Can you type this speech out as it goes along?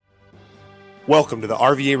Welcome to the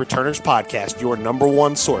RVA Returners Podcast, your number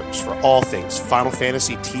one source for all things Final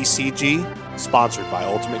Fantasy TCG, sponsored by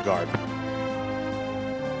Ultimate Guard.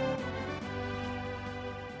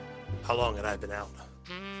 How long had I been out?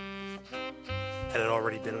 Had it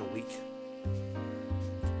already been a week?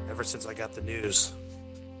 Ever since I got the news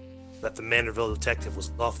that the Manderville detective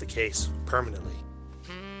was off the case permanently,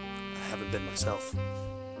 I haven't been myself.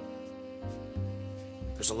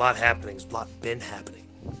 There's a lot happening, there's a lot been happening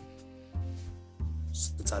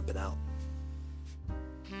since I've been out.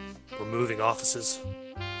 We're moving offices.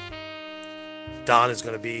 Don is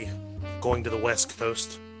going to be going to the West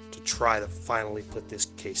Coast to try to finally put this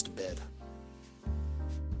case to bed.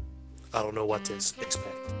 I don't know what to expect.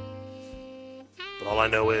 But all I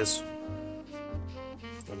know is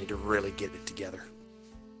I need to really get it together.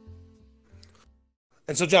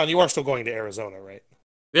 And so, John, you are still going to Arizona, right?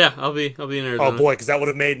 Yeah, I'll be in Arizona. Oh boy, because that would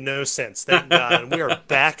have made no sense. Thank God. And we are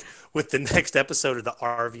back with the next episode of the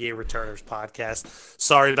RVA Returners Podcast.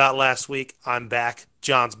 Sorry about last week. I'm back.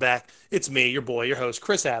 John's back. It's me, your boy, your host,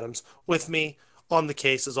 Chris Adams. With me on the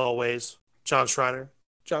case, as always, John Schreiner.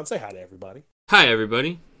 John, say hi to everybody. Hi,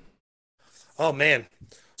 everybody. Oh, man.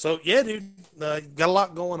 So, yeah, dude, got a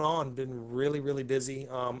lot going on. Been really, really busy.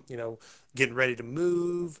 Getting ready to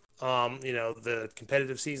move. The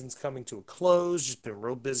competitive season's coming to a close. Just been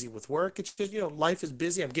real busy with work. It's just, life is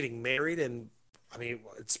busy. I'm getting married, and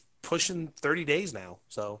it's pushing 30 days now.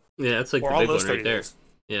 So yeah, that's like the big one right there. Days.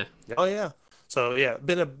 Yeah. Oh yeah. So yeah,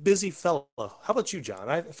 been a busy fella. How about you, John?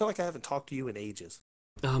 I feel like I haven't talked to you in ages.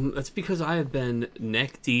 That's because I have been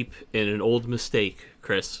neck deep in an old mistake,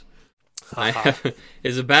 Chris.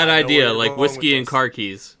 It's a bad idea, like whiskey and car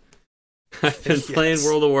keys. I've been playing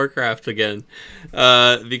World of Warcraft again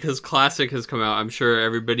because Classic has come out. I'm sure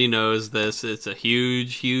everybody knows this. It's a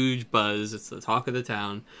huge, huge buzz. It's the talk of the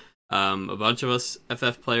town. A bunch of us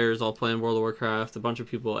FF players all playing World of Warcraft. A bunch of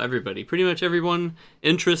people, everybody, pretty much everyone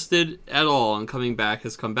interested at all in coming back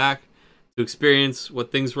has come back to experience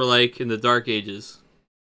what things were like in the Dark Ages.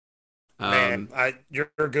 Man,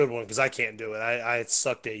 you're a good one because I can't do it. I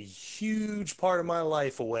sucked a huge part of my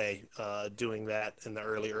life away doing that in the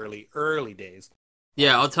early days.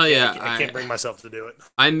 Yeah, I'll tell you. I can't bring myself to do it.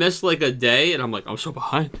 I missed like a day, and I'm like, I'm so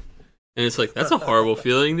behind. And it's like, that's a horrible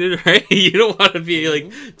feeling, dude, right? You don't want to be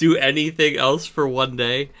like, do anything else for one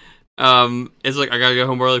day. It's like, I gotta get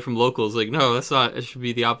home early from locals. Like, no, that's not, it should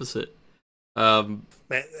be the opposite.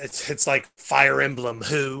 Man, it's like Fire Emblem,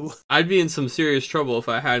 who? I'd be in some serious trouble if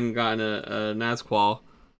I hadn't gotten a Nazqual,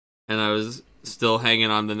 and I was still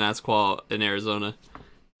hanging on the Nazqual in Arizona.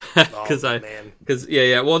 Because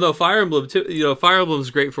well, no, Fire Emblem too. Fire Emblem's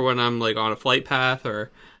great for when I'm like on a flight path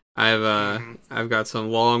or I've got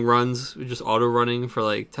some long runs, just auto running for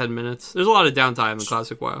like 10 minutes. There's a lot of downtime in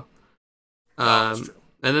Classic WoW. And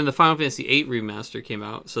then the Final Fantasy VIII remaster came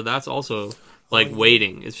out, so that's also like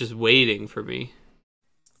waiting. It's just waiting for me.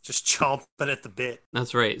 Just chomping at the bit.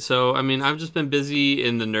 That's right. So, I've just been busy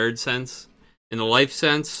in the nerd sense. In the life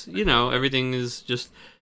sense, everything is just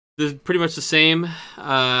pretty much the same.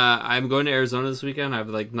 I'm going to Arizona this weekend. I've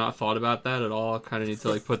like not thought about that at all. I kind of need to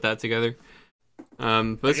like put that together.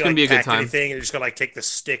 But it's going to be a good time. Anything, and you're just going to like take the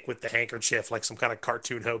stick with the handkerchief like some kind of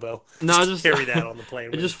cartoon hobo. No, just carry that on the plane.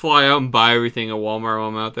 I just fly out and buy everything at Walmart while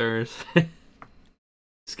I'm out there.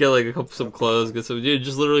 Just get like some clothes, just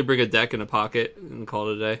literally bring a deck in a pocket and call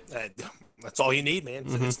it a day. That's all you need, man.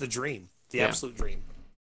 It's the dream, the absolute dream.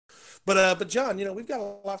 But John, we've got a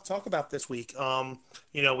lot to talk about this week.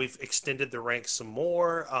 We've extended the ranks some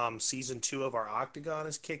more. Season 2 of our Octagon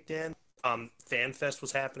has kicked in. FanFest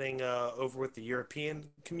was happening over with the European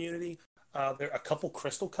community. There are a couple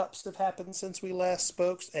Crystal Cups that have happened since we last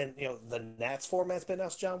spoke, and the Nats format's been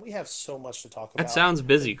announced. John, we have so much to talk about. That sounds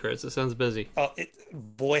busy, Chris. It sounds busy.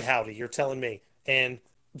 Boy, howdy, you're telling me. And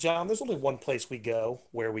John, there's only one place we go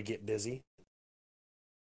where we get busy.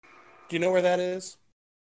 Do you know where that is?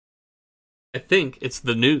 I think it's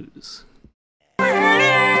the news.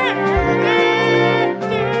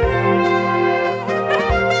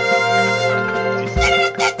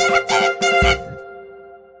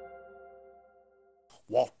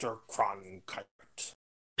 Walter Cronkite.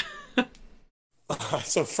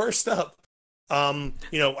 So first up,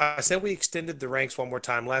 I said we extended the ranks one more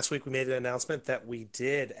time. Last week we made an announcement that we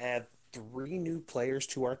did add 3 new players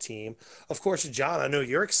to our team. Of course, John, I know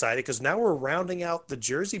you're excited because now we're rounding out the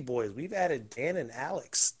Jersey boys. We've added Dan and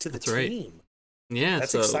Alex to the team. Right. Yeah,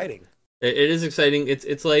 that's exciting. It is exciting.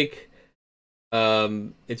 It's like,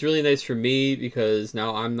 it's really nice for me because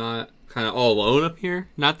now I'm not kind of all alone up here.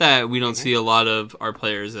 Not that we don't see a lot of our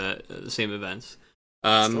players at the same events,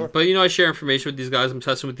 Sure. But I share information with these guys. I'm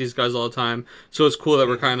testing with these guys all the time, so it's cool that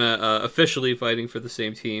we're kind of officially fighting for the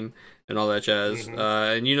same team and all that jazz. And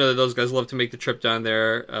that those guys love to make the trip down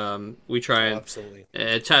there. We try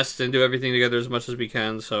and test and do everything together as much as we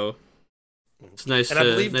can. So it's nice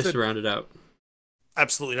to round it out.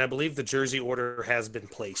 Absolutely, and I believe the jersey order has been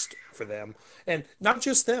placed for them, and not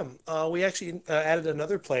just them. We actually added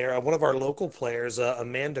another player, one of our local players,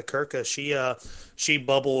 Amanda Kirka. She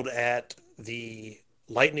bubbled at the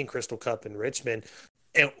Lightning Crystal Cup in Richmond,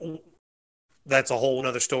 and that's a whole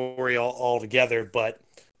other story altogether. But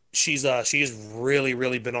she's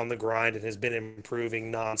really been on the grind and has been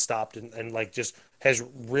improving nonstop, and like just has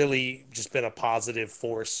really just been a positive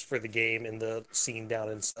force for the game in the scene down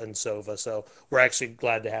in Sova. So we're actually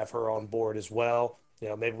glad to have her on board as well.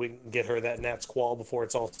 Maybe we can get her that Nats qual before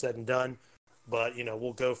it's all said and done. But,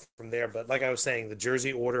 we'll go from there. But like I was saying, the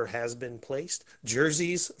jersey order has been placed.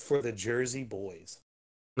 Jerseys for the Jersey boys.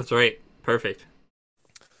 That's right. Perfect.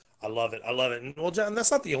 I love it. And, well, John,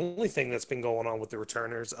 that's not the only thing that's been going on with the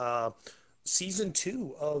returners. Season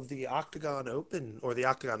 2 of the Octagon Open, the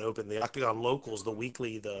Octagon Locals, the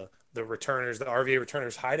weekly, the returners, the RVA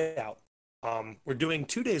returners hideout. We're doing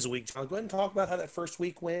 2 days a week. John, go ahead and talk about how that first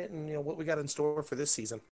week went and what we got in store for this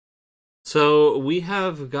season. So we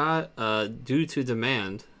have got, due to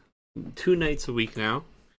demand, 2 nights a week now.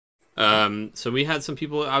 So we had some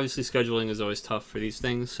people, obviously scheduling is always tough for these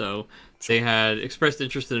things, so they had expressed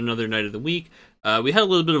interest in another night of the week. We had a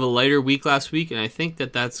little bit of a lighter week last week, and I think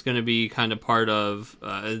that's going to be kind of part of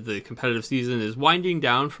the competitive season is winding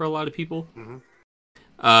down for a lot of people.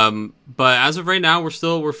 But as of right now,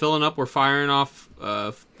 we're filling up. We're firing off,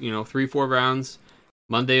 3-4 rounds,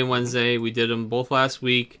 Monday and Wednesday. We did them both last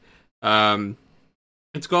week.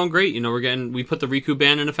 It's going great. We put the Riku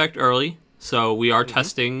ban in effect early, so we are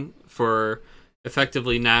testing for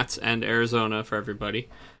effectively Nats and Arizona for everybody.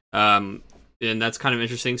 And that's kind of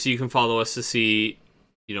interesting. So you can follow us to see,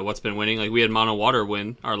 what's been winning. Like we had Mono Water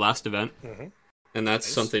win our last event. And that's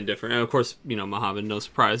something different. And of course, Mohammed, no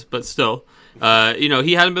surprise, but still,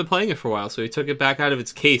 he hadn't been playing it for a while, so he took it back out of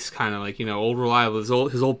its case, kind of like, old reliable,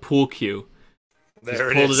 his old pool cue.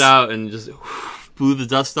 Pulled it out and just blew the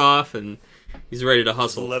dust off, and he's ready to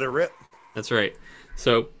hustle. Let it rip. That's right.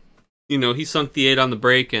 So, he sunk the 8 on the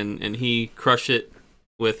break, and he crushed it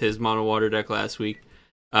with his Mono Water deck last week.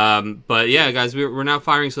 But yeah, guys, we're now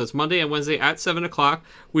firing, so it's Monday and Wednesday at 7 o'clock.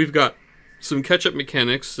 We've got some catch-up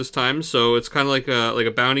mechanics this time, so it's kind of like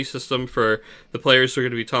a bounty system for the players who are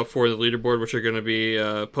going to be top 4 in the leaderboard, which are going to be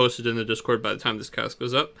posted in the Discord by the time this cast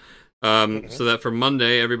goes up. So that for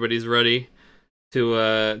Monday, everybody's ready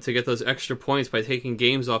to get those extra points by taking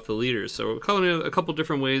games off the leaders. So we're calling it a couple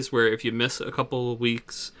different ways where if you miss a couple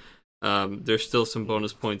weeks, there's still some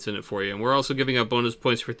bonus points in it for you. And we're also giving out bonus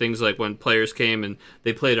points for things like when players came and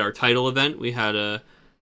they played our title event. We had a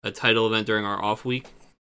title event during our off week.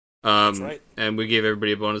 That's right. And we gave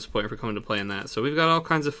everybody a bonus point for coming to play in that. So we've got all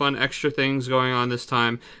kinds of fun extra things going on this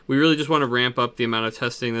time. We really just want to ramp up the amount of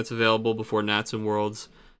testing that's available before Nats and Worlds.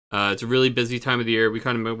 It's a really busy time of the year. We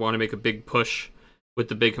kind of want to make a big push with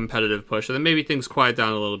the big competitive push. And then maybe things quiet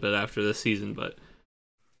down a little bit after this season, but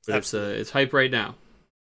it's hype right now.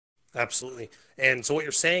 Absolutely. And so what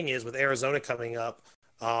you're saying is with Arizona coming up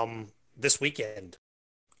this weekend,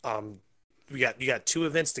 you got 2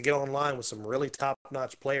 events to get online with some really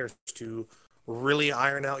top-notch players to really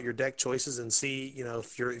iron out your deck choices and see,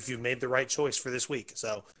 if you've made the right choice for this week.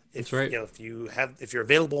 So that's right. If you're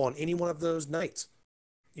available on any one of those nights,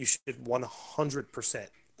 you should 100%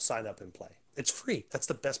 sign up and play. It's free. That's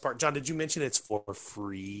the best part. John, did you mention it's for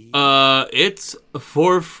free? It's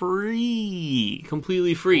for free.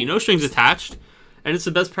 Completely free. No strings attached. And it's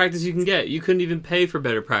the best practice you can get. You couldn't even pay for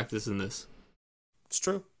better practice than this. It's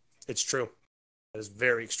true. That is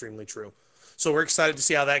very extremely true. So we're excited to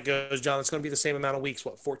see how that goes, John. It's going to be the same amount of weeks.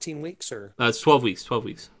 What, 14 weeks? Or it's 12 weeks. 12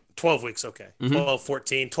 weeks. 12 weeks, okay. 12,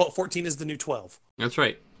 14. 14 is the new 12. That's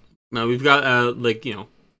right. Now, we've got,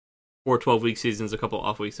 4 12-week seasons, a couple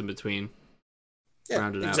off weeks in between. Yeah,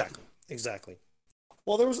 rounded exactly.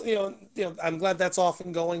 Well, there was, I'm glad that's off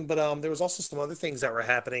and going, but there was also some other things that were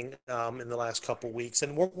happening in the last couple weeks,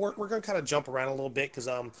 and we're going to kind of jump around a little bit because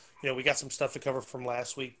we got some stuff to cover from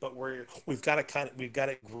last week, but we've got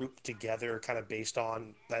it grouped together, kind of based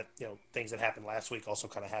on that, things that happened last week also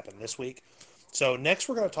kind of happened this week. So next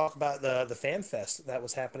we're going to talk about the Fan Fest that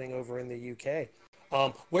was happening over in the UK.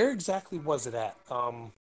 Where exactly was it at?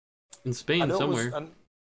 In Spain somewhere.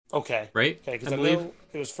 Okay. Right? Okay, because I know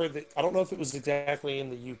it was I don't know if it was exactly in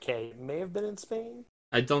the UK. It may have been in Spain.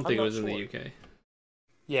 I don't think it was in the UK.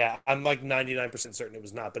 Yeah, I'm like 99% certain it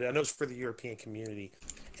was not, but I know it's for the European community.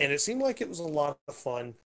 and it seemed like it was a lot of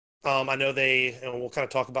fun. I know and we'll kind of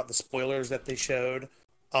talk about the spoilers that they showed.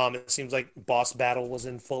 It seems like boss battle was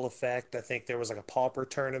in full effect. I think there was like a pauper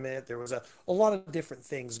tournament. There was a lot of different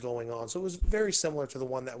things going on. So it was very similar to the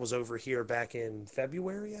one that was over here back in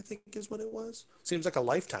February, I think is what it was. Seems like a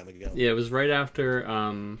lifetime ago. Yeah, it was right after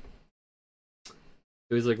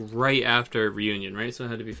it was like right after Reunion, right? So it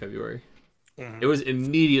had to be February. It was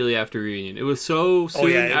immediately after Reunion. It was so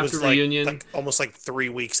soon after Reunion. Like almost like 3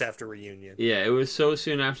 weeks after Reunion. Yeah, it was so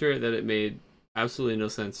soon after it that it made absolutely no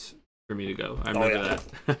sense for me to go. I remember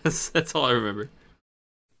that. That's all I remember.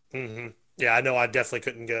 Mm-hmm. Yeah, I know I definitely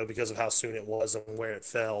couldn't go because of how soon it was and where it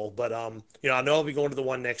fell. But I know I'll be going to the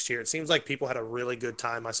one next year. It seems like people had a really good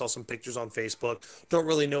time. I saw some pictures on Facebook. Don't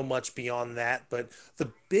really know much beyond that, but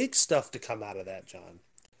the big stuff to come out of that, John,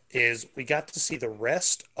 is we got to see the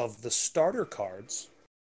rest of the starter cards.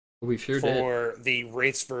 We sure for the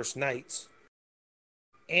Wraiths vs. Knights,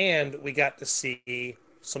 and we got to see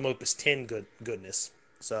some Opus 10 goodness.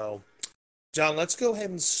 So, John, let's go ahead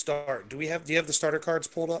and start. Do you have the starter cards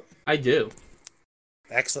pulled up? I do.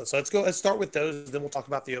 Excellent. So let's start with those, then we'll talk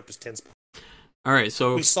about the Opus 10s. All right,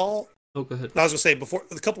 so we saw. Oh, go ahead. I was gonna say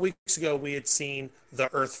a couple weeks ago we had seen the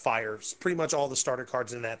Earthfires, pretty much all the starter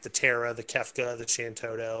cards in that: the Terra, the Kefka, the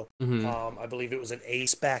Shantoto. Mm-hmm. I believe it was an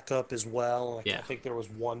Ace backup as well. Yeah. I think there was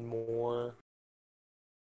one more.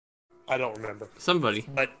 I don't remember. Somebody.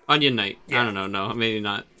 But Onion Knight. Yeah. I don't know. No, maybe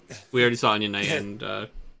not. We already saw Onion Knight and the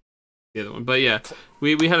other one. But yeah,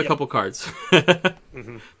 we had a couple cards.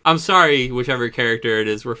 Mm-hmm. I'm sorry, whichever character it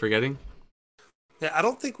is we're forgetting. Yeah, I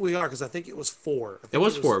don't think we are, because I think it was 4. It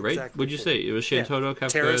was 4, right? Exactly What'd you 4. say? It was Shantoto, Kefka,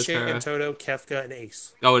 Terra, Shantoto, Kefka, and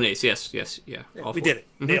Ace. Oh, and Ace. Yes. Yeah. We did it.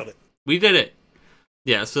 Mm-hmm. Nailed it. We did it.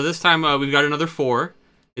 Yeah, so this time we've got another 4.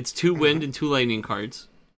 It's 2 wind and 2 lightning cards.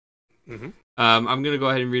 Mm-hmm. I'm going to go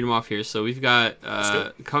ahead and read them off here. So we've got,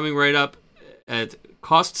 coming right up at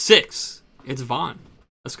cost 6, it's Vaughn,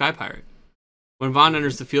 a Sky Pirate. When Vaughn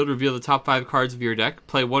enters the field, reveal the top 5 cards of your deck.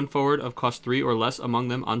 Play 1 forward of cost 3 or less among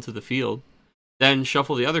them onto the field. Then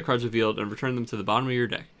shuffle the other cards revealed and return them to the bottom of your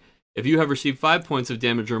deck. If you have received 5 points of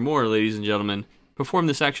damage or more, ladies and gentlemen, perform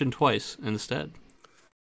this action twice instead.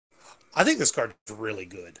 I think this card is really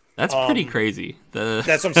good. That's pretty crazy. That's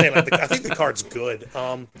what I'm saying. I think the card's good.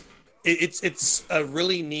 It's a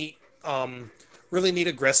really neat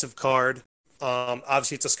aggressive card.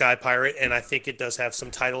 Obviously, it's a Sky Pirate, and I think it does have some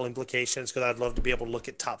title implications, because I'd love to be able to look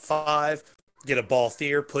at top 5, get a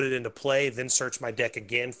Balthier, put it into play, then search my deck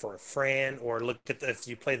again for a Fran, or look at if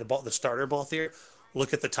you play the starter Balthier,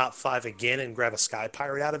 look at the top 5 again and grab a Sky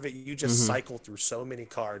Pirate out of it. You just cycle through so many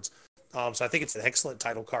cards. So I think it's an excellent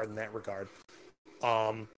title card in that regard.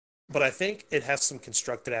 But I think it has some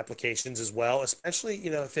constructed applications as well, especially,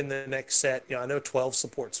 if in the next set, I know 12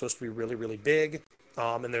 support's supposed to be really, really big.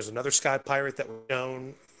 And there's another Sky Pirate that was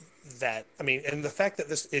shown that, and the fact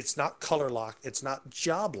that it's not color lock, it's not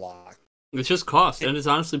job lock. It's just cost, and it's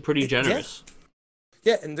honestly pretty generous.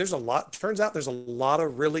 Yeah, and turns out there's a lot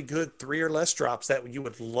of really good 3 or less drops that you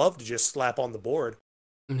would love to just slap on the board.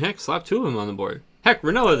 And heck, slap 2 of them on the board. Heck,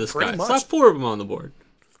 Renoa this guy. Much. Slap 4 of them on the board.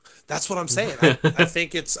 That's what I'm saying. I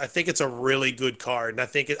think it's a really good card, and I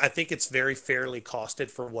think it's very fairly costed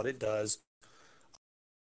for what it does.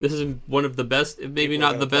 This is one of the best, maybe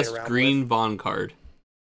not the best green Vaughn card.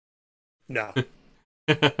 No.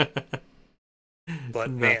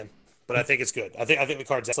 But I think it's good. I think the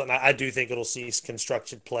card's excellent. I do think it'll see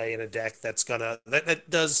constructed play in a deck that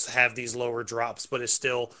does have these lower drops, but is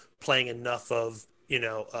still playing enough of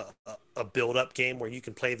a build-up game where you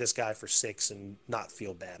can play this guy for 6 and not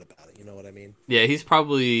feel bad about it. You know what I mean? Yeah, he's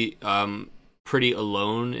probably pretty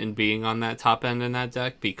alone in being on that top end in that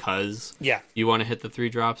deck, because you want to hit the 3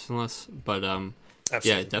 drops unless. But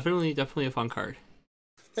yeah, definitely a fun card.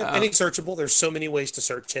 And he's searchable. There's so many ways to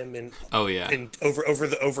search him, and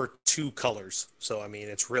over 2 colors. So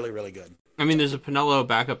it's really, really good. There's a Pinello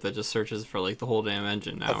backup that just searches for like the whole damn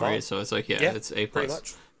engine now, right? So it's like it's A+. Pretty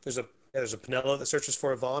much. There's a Pinello that searches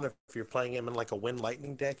for a Vaughn. If you're playing him in like a Wind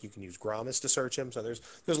Lightning deck, you can use Gramis to search him. So there's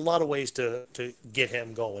a lot of ways to get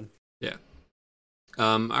him going. Yeah.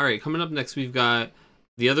 All right, coming up next, we've got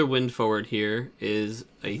the other wind forward here is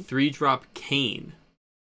a 3-drop Kane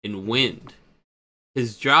in Wind.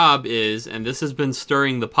 His job is, and this has been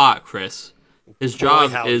stirring the pot, Chris, his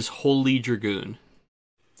job is Holy Dragoon.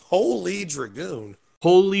 Holy Dragoon?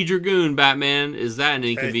 Holy Dragoon, Batman. Is that an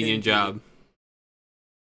inconvenient job?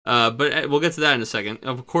 But we'll get to that in a second.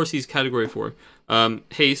 Of course, he's Category 4.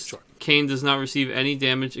 Haste. Sure. Kane does not receive any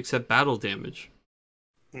damage except battle damage.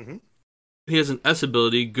 Mm-hmm. He has an S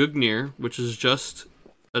ability, Gugnir, which is just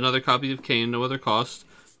another copy of Kane, no other cost.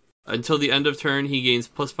 Until the end of turn, he gains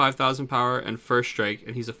plus 5,000 power and first strike,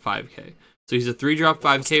 and he's a 5k. So he's a 3-drop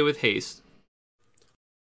 5k with haste.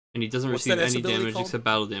 And he doesn't receive any damage except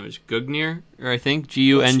battle damage. Gungnir, or I think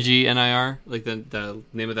Gungnir, like the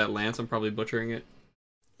name of that lance. I'm probably butchering it.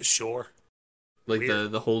 Sure. Like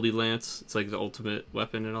the Holy Lance. It's like the ultimate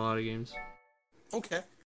weapon in a lot of games. Okay.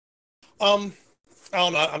 I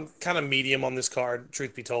don't know. I'm kind of medium on this card,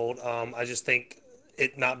 truth be told. I just think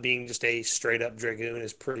it not being just a straight up Dragoon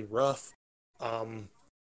is pretty rough.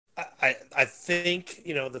 I think,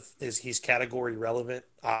 you know, he's category relevant,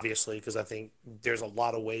 obviously, because I think there's a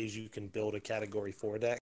lot of ways you can build a category 4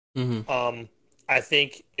 deck. Mm-hmm. I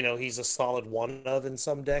think, you know, he's a solid one of in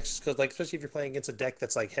some decks, because, like, especially if you're playing against a deck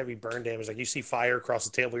that's like heavy burn damage, like you see fire across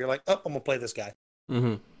the table, you're like, oh, I'm gonna play this guy.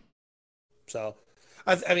 Mm-hmm. So,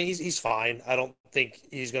 I mean, he's fine. I don't think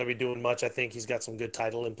he's gonna be doing much. I think he's got some good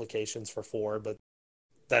title implications for 4, but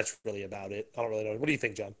that's really about it. I don't really know. What do you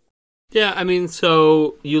think, John? Yeah, I mean,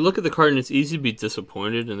 so you look at the card and it's easy to be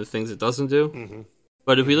disappointed in the things it doesn't do. Mm-hmm.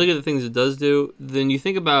 But if we look at the things it does do, then you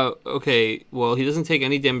think about, okay, well, he doesn't take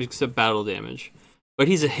any damage except battle damage. But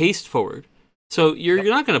he's a haste forward. So you're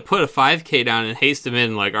not going to put a 5k down and haste him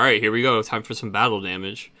in like, all right, here we go, time for some battle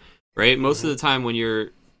damage. Right? Mm-hmm. Most of the time when you're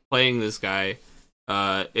playing this guy,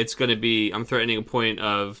 it's going to be, I'm threatening a point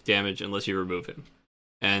of damage unless you remove him.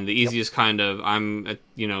 And the easiest kind of, I'm,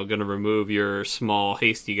 going to remove your small,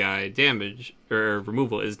 hasty guy damage, or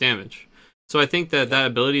removal is damage. So I think that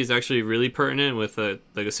ability is actually really pertinent with a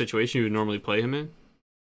situation you would normally play him in.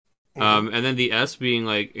 Mm-hmm. And then the S being,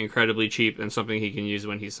 like, incredibly cheap and something he can use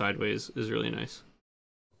when he's sideways is really nice.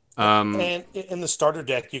 And in the starter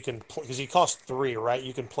deck, you can, because he costs 3, right?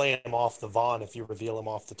 You can play him off the Vaughn if you reveal him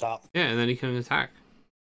off the top. Yeah, and then he can attack.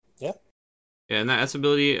 Yeah. Yeah, and that S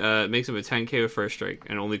ability makes him a 10k with first strike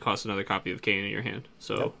and only costs another copy of Kain in your hand.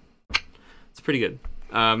 So it's pretty good.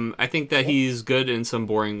 I think that he's good in some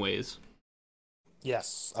boring ways.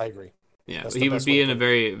 Yes, I agree. Yeah, he would be in a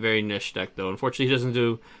very, very niche deck, though. Unfortunately, he doesn't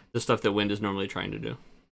do the stuff that Wind is normally trying to do.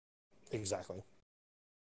 Exactly.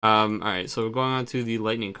 All right, so we're going on to the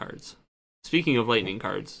lightning cards. Speaking of lightning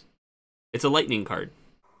cards, it's a lightning card.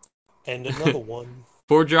 And another one.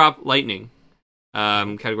 4-drop lightning.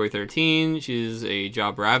 Category 13, she's a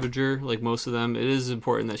job ravager, like most of them. It is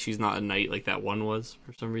important that she's not a knight like that one was,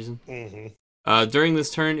 for some reason. Mm-hmm. During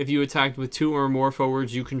this turn, if you attacked with 2 or more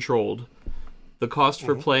forwards you controlled, the cost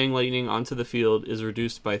for playing lightning onto the field is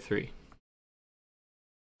reduced by 3.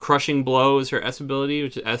 Crushing Blow is her S ability,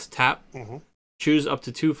 which is S tap. Mm-hmm. Choose up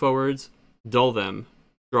to 2 forwards, dull them,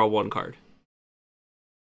 draw 1 card.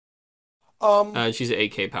 She's an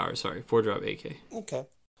 8k power, sorry. 4-drop 8k. Okay.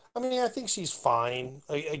 I mean, I think she's fine.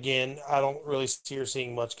 Again, I don't really see her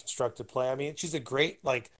seeing much constructed play. I mean, she's a great,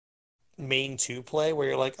 like, main 2 play where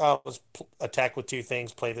you're like, oh, let's attack with 2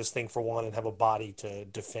 things, play this thing for 1, and have a body to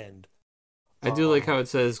defend. I do like how it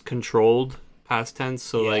says controlled past tense,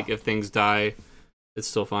 so, like, if things die, it's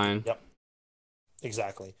still fine. Yep.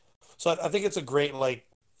 Exactly. So I think it's a great, like,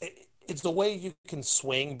 it's the way you can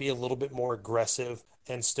swing, be a little bit more aggressive,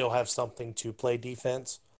 and still have something to play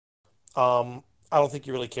defense. I don't think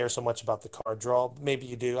you really care so much about the card draw. Maybe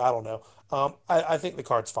you do. I don't know. I think the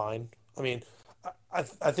card's fine. I mean, I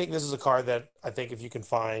think this is a card that I think if you can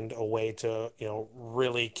find a way to,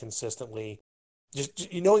 really consistently,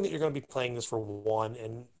 just knowing that you're going to be playing this for 1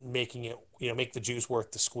 and making it, make the juice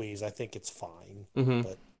worth the squeeze, I think it's fine. Mm-hmm.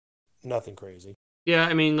 But nothing crazy. Yeah,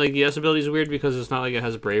 I mean, like, the S ability is weird because it's not like it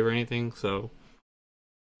has Brave or anything, so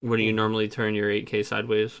wouldn't you normally turn your 8k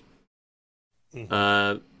sideways?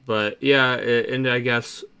 Mm-hmm. But yeah, and I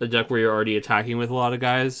guess a deck where you're already attacking with a lot of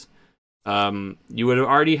guys, you would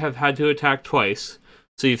already have had to attack twice.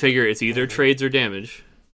 So you figure it's either trades or damage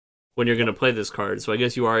when you're going to play this card. So I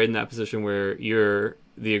guess you are in that position where you're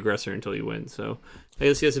the aggressor until you win. So I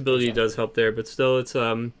guess this ability does help there, but still, it's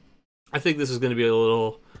I think this is going to be a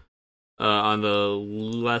little on the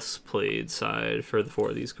less played side for the 4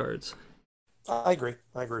 of these cards. I agree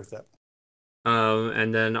with that.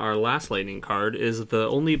 And then our last lightning card is the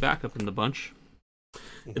only backup in the bunch.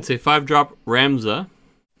 Mm-hmm. It's a 5-drop Ramza,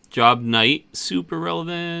 Job Knight, super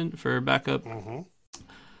relevant for backup. Mm-hmm.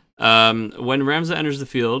 When Ramza enters the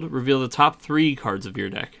field, reveal the top 3 cards of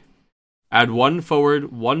your deck. Add 1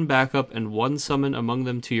 forward, 1 backup, and 1 summon among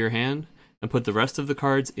them to your hand, and put the rest of the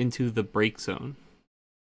cards into the break zone.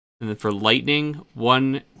 And then for lightning,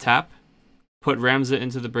 1 tap, put Ramza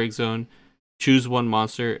into the break zone, choose 1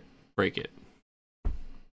 monster, break it.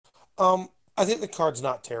 I think the card's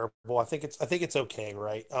not terrible. I think it's okay,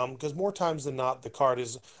 right? Because more times than not, the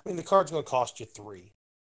card's going to cost you 3.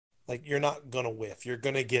 Like, you're not going to whiff. You're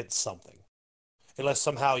going to get something. unless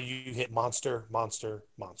somehow you hit monster, monster,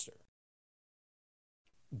 monster.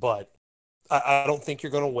 But I don't think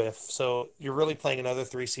you're going to whiff. So you're really playing another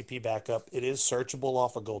 3 CP backup. It is searchable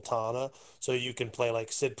off of Goltana, so you can play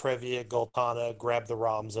like Sid Previa, Goltana, grab the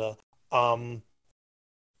Ramza. Um,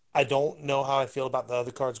 I don't know how I feel about the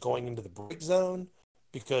other cards going into the break zone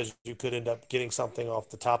because you could end up getting something off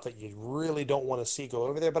the top that you really don't want to see go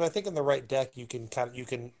over there. But I think in the right deck, you can you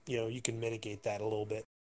can mitigate that a little bit.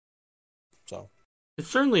 So it's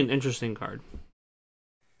certainly an interesting card.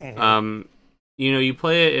 mhm. You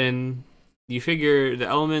play it in. You figure the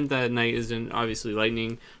element that Knight is in, obviously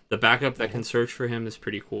lightning. The backup that can search for him is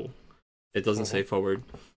pretty cool. It doesn't say forward.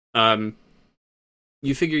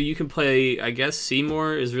 You figure you can play, I guess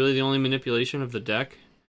Seymour is really the only manipulation of the deck,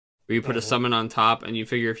 where you put a summon on top, and you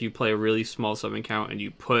figure if you play a really small summon count and you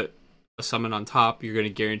put a summon on top, you're going to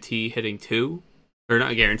guarantee hitting 2. Or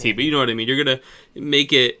not guarantee, but you know what I mean. You're going to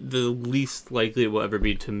make it the least likely it will ever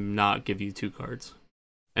be to not give you 2 cards.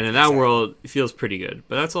 And in that world, it feels pretty good.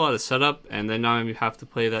 But that's a lot of setup, and then now you have to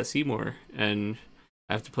play that Seymour, and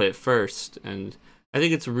I have to play it first. And I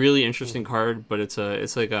think it's a really interesting card, but it's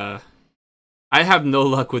like a... I have no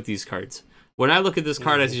luck with these cards. When I look at this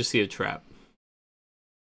card, I just see a trap.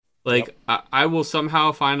 Like, I will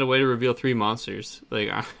somehow find a way to reveal 3 monsters. Like,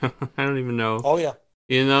 I don't even know. Oh, yeah.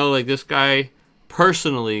 Like, this guy,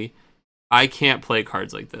 personally, I can't play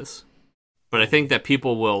cards like this. But I think that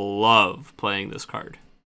people will love playing this card.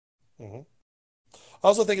 I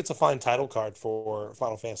also think it's a fine title card for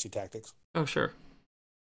Final Fantasy Tactics. Oh, sure.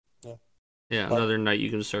 Yeah, but, another Knight you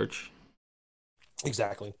can search.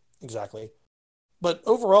 Exactly. But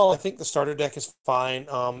overall, I think the starter deck is fine.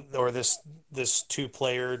 Or this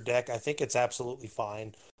 2-player deck, I think it's absolutely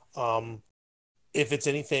fine. If it's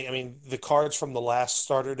anything, I mean, the cards from the last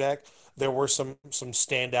starter deck, there were some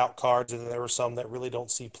standout cards, and there were some that really don't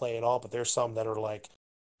see play at all. But there's some that are like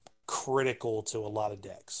critical to a lot of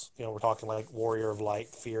decks. We're talking like Warrior of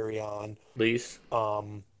Light, Furion, Lease.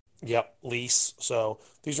 Lease. So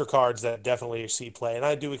these are cards that definitely see play, and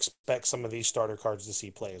I do expect some of these starter cards to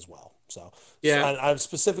see play as well. So yeah, I'm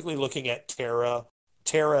specifically looking at Terra,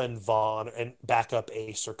 and Vaughn, and backup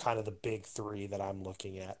Ace are kind of the big 3 that I'm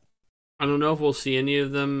looking at. I don't know if we'll see any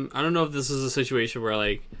of them. I don't know if this is a situation where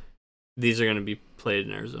like these are going to be played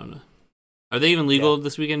in Arizona. Are they even legal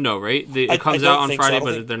this weekend? No, right? It comes out on Friday,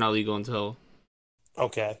 but they're not legal until...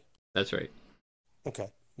 Okay. That's right. Okay,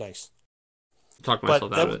 nice. Talk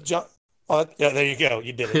myself out of it. John, yeah, there you go.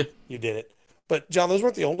 You did it. You did it. But, John, those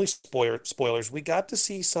weren't the only spoilers. We got to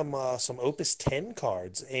see some Opus 10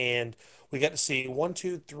 cards, and we got to see 1,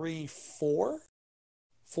 2, 3, 4?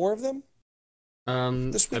 4 of them?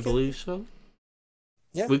 This weekend? I believe so.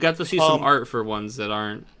 Yeah. We got to see some art for ones that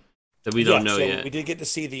we don't know yet. We did get to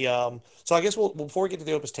see the so I guess before we get to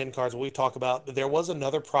the Opus 10 cards, we talk about there was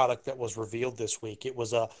another product that was revealed this week. It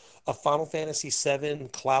was a Final Fantasy VII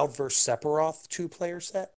Cloud vs Sephiroth 2-player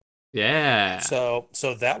set. Yeah. So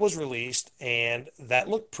that was released, and that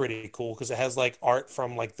looked pretty cool because it has like art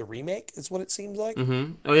from like the remake is what it seems like.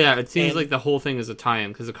 Oh yeah, it seems like the whole thing is a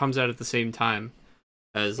tie-in because it comes out at the same time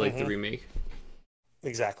as like the remake.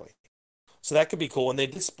 Exactly. So that could be cool. And they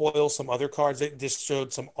did spoil some other cards. They just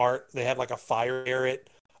showed some art. They had like a fire Aerith,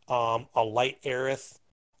 a light Aerith,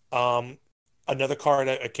 another card,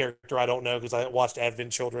 a character I don't know because I watched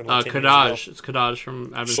Advent Children. Kadaj. It's Kadaj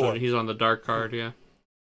from Advent Children. He's on the dark card, yeah.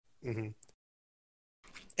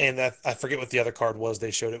 And I forget what the other card was. They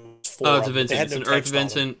showed it was 4. Oh, it's a Vincent. It's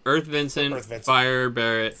an Earth Vincent, Fire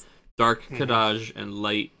Barret, Dark Kadaj, and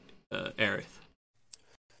Light Aerith.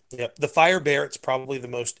 Yep, the Fire Barret's probably the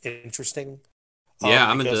most interesting. Yeah,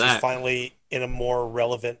 I'm into that. It's finally in a more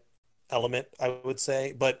relevant element, I would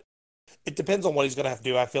say. But it depends on what he's going to have to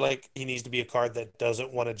do. I feel like he needs to be a card that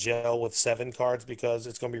doesn't want to gel with 7 cards because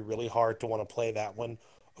it's going to be really hard to want to play that one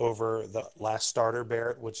over the last starter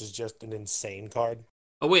Barret, which is just an insane card.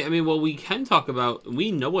 Oh, wait, I mean, well, we can talk about...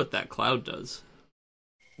 We know what that Cloud does.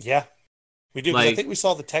 Yeah, we do. I think we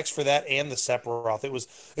saw the text for that and the Sephiroth.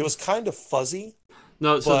 It was kind of fuzzy.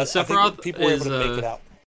 No, so the Sephiroth people were able to make it out.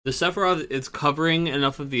 The Sephiroth, it's covering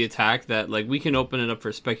enough of the attack that like we can open it up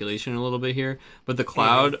for speculation a little bit here. But the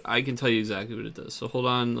Cloud, I can tell you exactly what it does. So hold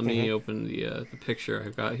on, let me open the picture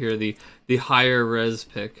I've got here. The higher res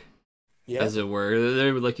pick, as it were.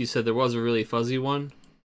 There, like you said, there was a really fuzzy one,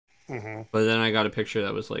 but then I got a picture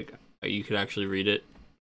that was like you could actually read it.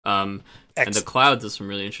 And the Cloud does some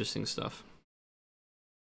really interesting stuff.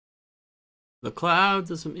 The Cloud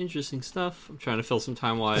does some interesting stuff. I'm trying to fill some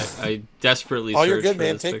time while I desperately search you're good, for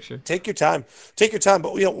man. this picture. Take your time. Take your time.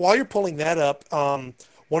 But while you're pulling that up,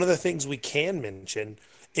 one of the things we can mention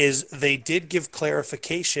is they did give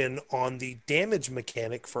clarification on the damage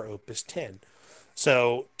mechanic for Opus 10.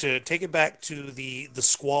 So to take it back to the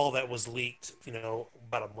squall that was leaked,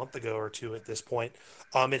 about a month ago or two at this point,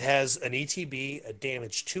 it has an ETB, a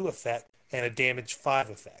damage 2 effect, and a damage 5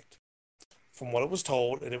 effect. From what it was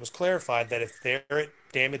told, and it was clarified that if they're at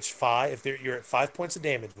damage 5, you're at 5 points of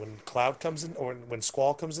damage when Cloud comes in or when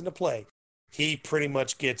Squall comes into play, he pretty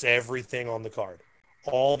much gets everything on the card.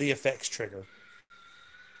 All the effects trigger.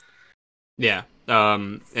 Yeah.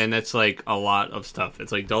 And that's like a lot of stuff.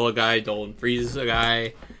 It's like dull a guy, dull and freeze a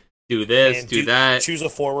guy, do this, and do that. Choose a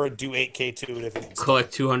forward, do 8k to it if it needs.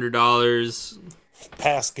 Collect $200.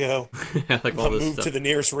 Pass go. Like all this move stuff. To the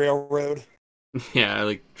nearest railroad. Yeah,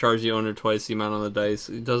 like charge the owner twice the amount on the dice.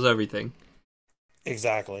 It does everything.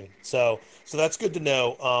 Exactly. So that's good to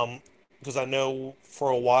know. Because I know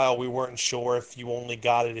for a while we weren't sure if you only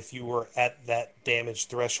got it if you were at that damage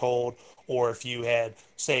threshold, or if you had,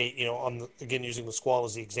 say, again using the Squall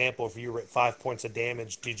as the example, if you were at 5 points of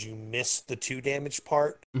damage, did you miss the 2 damage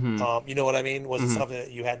part? Mm-hmm. You know what I mean? Was it something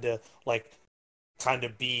that you had to kind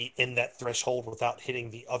of be in that threshold without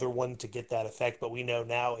hitting the other one to get that effect? But we know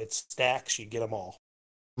now it's stacks; you get them all.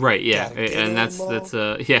 Right. Yeah, and that's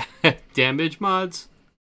yeah, damage mods.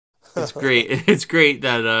 It's great. It's great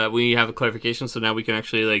that we have a clarification, so now we can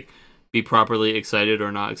actually be properly excited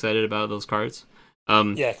or not excited about those cards.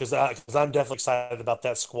 Yeah, because I'm definitely excited about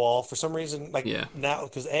that Squall for some reason. Now,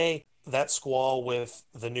 because that Squall with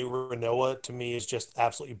the new Renoa to me is just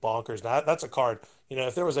absolutely bonkers. Now that's a card.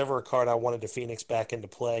 If there was ever a card I wanted to Phoenix back into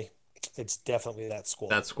play, it's definitely that Squall.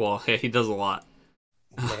 That Squall. Yeah, he does a lot.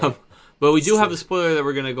 But we do have a spoiler that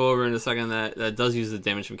we're going to go over in a second that does use the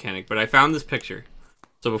damage mechanic. But I found this picture.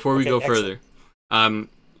 So before we go further,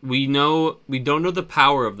 we don't know the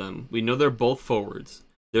power of them. We know they're both forwards.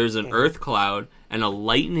 There's an Earth Cloud and a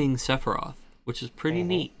Lightning Sephiroth, which is pretty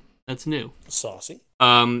neat. That's new. Saucy.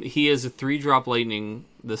 He is a 3-drop Lightning,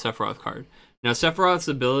 the Sephiroth card. Now, Sephiroth's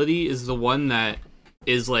ability is the one that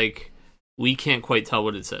is we can't quite tell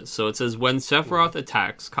what it says. So it says, when Sephiroth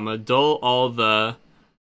attacks, dull all the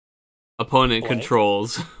opponent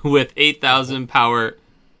controls with 8,000 power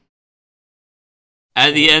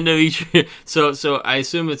at the end of each. So I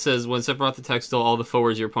assume it says, when Sephiroth attacks, dull all the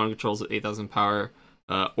forwards your opponent controls with 8,000 power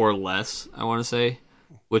or less, I want to say,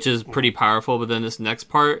 which is pretty powerful. But then this next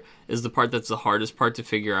part is the part that's the hardest part to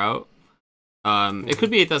figure out. It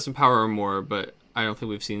could be 8,000 power or more, but I don't think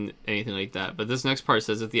we've seen anything like that. But this next part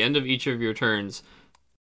says, at the end of each of your turns,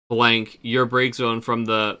 blank your break zone from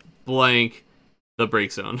the blank the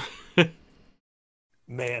break zone.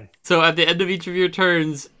 Man. So at the end of each of your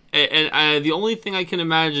turns, and the only thing I can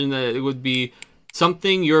imagine that it would be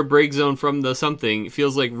something your break zone from the something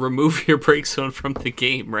feels like remove your break zone from the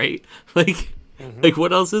game, right? Like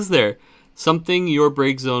what else is there? Something your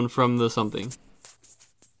break zone from the something.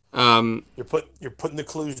 You're putting the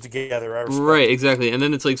clues together. Right, exactly. And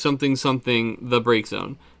then it's something the break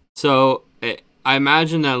zone. So I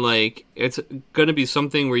imagine that it's gonna be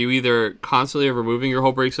something where you either constantly are removing your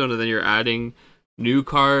whole break zone and then you're adding new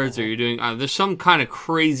cards, or you're doing there's some kind of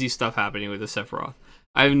crazy stuff happening with the Sephiroth.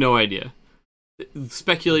 I have no idea.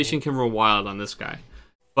 Speculation can run wild on this guy.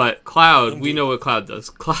 But Cloud, we know what Cloud does.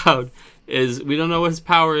 Cloud we don't know what his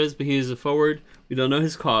power is, but he is a forward. We don't know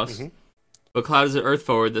his cost. But Cloud is an Earth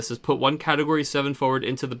forward that says put one Category 7 forward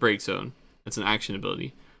into the break zone. That's an action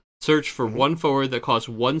ability. Search for one forward that costs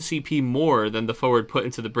 1 CP more than the forward put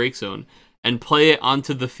into the break zone, and play it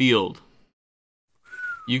onto the field.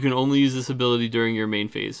 You can only use this ability during your main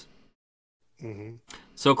phase.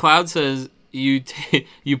 So Cloud says you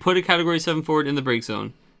put a Category 7 forward in the break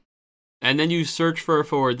zone, and then you search for a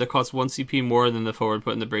forward that costs 1 CP more than the forward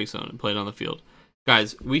put in the break zone and play it on the field.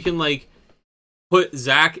 Guys, we can put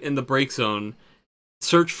Zach in the break zone,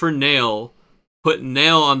 search for Nail, put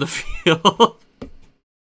Nail on the field.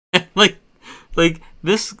 And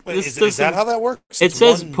this is that how that works? It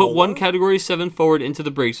says put one Category 7 forward into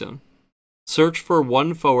the break zone. Search for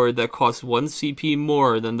one forward that costs 1 CP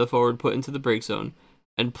more than the forward put into the break zone,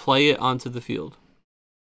 and play it onto the field.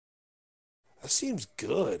 That seems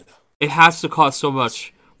good. It has to cost so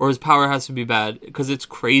much, or his power has to be bad, because it's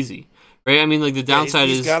crazy. Right? I mean, the downside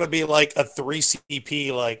is... He's got to be a 3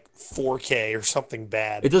 CP, 4K or something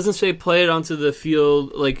bad. It doesn't say play it onto the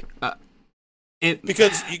field, because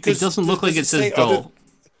it doesn't look like it says dull.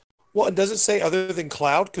 Well, and does it say other than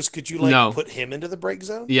Cloud? Because could you, put him into the break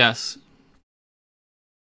zone? Yes.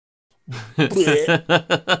 Yeah.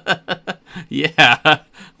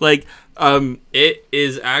 It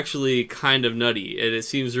is actually kind of nutty, and it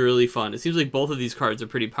seems really fun. It seems like both of these cards are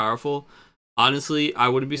pretty powerful. Honestly, I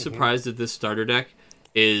wouldn't be surprised if this starter deck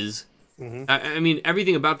is Mm-hmm. I mean,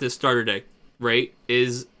 everything about this starter deck, right,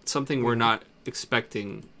 is something we're not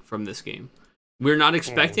expecting from this game. We're not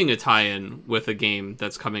expecting a tie-in with a game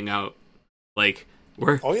that's coming out. Like,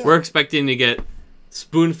 we're expecting to get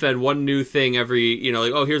spoon-fed one new thing every,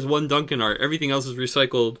 like, oh, here's one Duncan art. Everything else is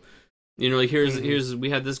recycled. Like, here's we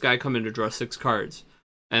had this guy come in to draw 6 cards,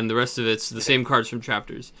 and the rest of it's the same cards from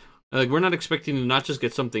chapters. Like, we're not expecting to not just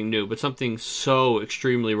get something new, but something so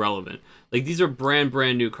extremely relevant. Like, these are brand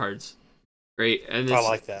new cards, right? And it's I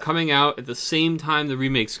like that. Coming out at the same time the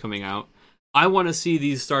remake's coming out. I want to see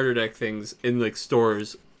these starter deck things in, like,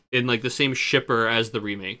 stores in, like, the same shipper as the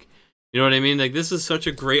remake. You know what I mean? Like, this is such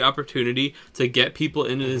a great opportunity to get people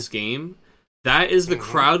into this game. That is the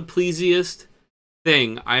crowd pleasiest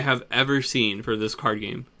thing I have ever seen for this card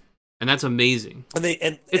game. And that's amazing.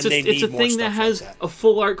 And it's a thing that has a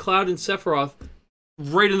full art Cloud and Sephiroth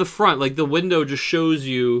right in the front. Like, the window just shows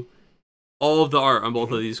you all of the art on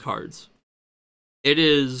both of these cards.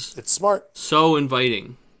 It's smart. So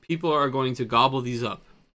inviting. People are going to gobble these up.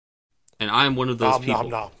 And I'm one of those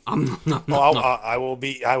people. I will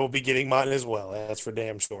be getting mine as well. That's for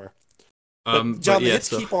damn sure. But John, the hits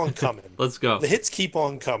keep on coming. Let's go. The hits keep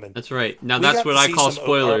on coming. That's right. Now that's what I call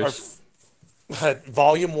spoilers.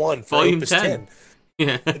 Volume 1 for Volume Opus 10.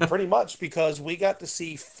 Yeah. Pretty much, because we got to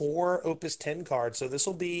see 4 Opus 10 cards. So this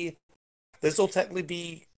will technically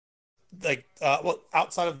be like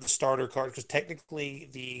outside of the starter card, because technically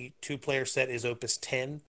the 2-player set is Opus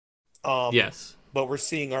 10. Yes. But we're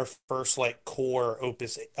seeing our first like core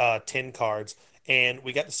Opus 10 cards, and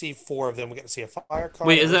we got to see 4 of them. We got to see a fire card.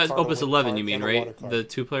 Wait, is that Opus 11? You mean, right? The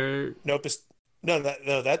 2-player. No, the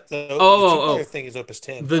 2-player thing is Opus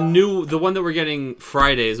 10. The one that we're getting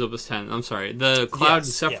Friday is Opus 10. I'm sorry. The Cloud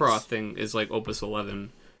Sephiroth thing is like Opus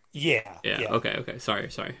 11. Yeah. Okay. Sorry.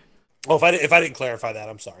 Oh, if I didn't clarify that,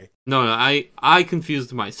 I'm sorry. No, I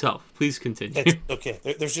confused myself. Please continue. It's okay.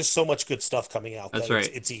 There's just so much good stuff coming out. That's right.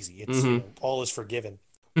 It's easy. It's all is forgiven.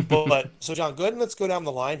 But so John, go ahead and let's go down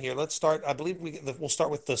the line here. Let's start. I believe we'll start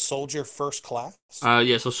with the Soldier first class.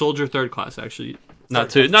 So Soldier third class actually. Not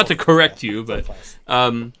to correct you, but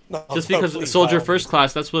just because Soldier first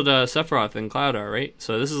class, that's what Sephiroth and Cloud are, right?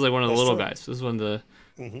 So this is like one of the little guys. This is one of the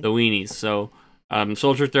weenies. So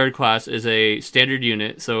Soldier third class is a standard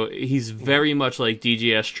unit, so he's very much like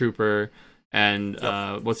DGS Trooper and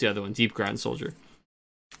what's the other one? Deep Ground Soldier.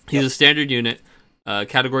 He's a standard unit,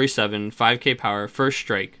 category 7, 5k power, first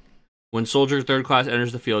strike. When Soldier third class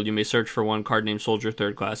enters the field, you may search for one card named Soldier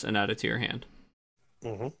third class and add it to your hand.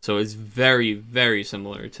 So it's very, very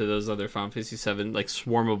similar to those other Final Fantasy VII, like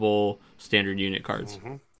swarmable standard unit cards.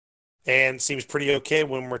 And seems pretty okay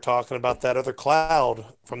when we're talking about that other Cloud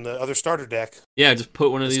from the other starter deck. Yeah, just put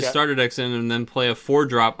one of these starter decks in and then play a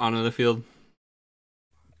 4-drop onto the field.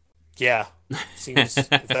 Yeah. Seems if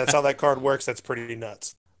that's how that card works, that's pretty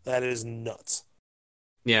nuts. That is nuts.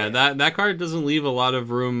 Yeah, that card doesn't leave a lot of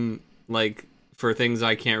room like for things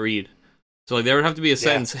I can't read. So like there would have to be a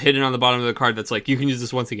sentence hidden on the bottom of the card that's like, you can use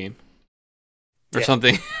this once a game. Or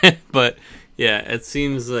something. But yeah, it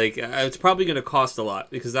seems like it's probably going to cost a lot,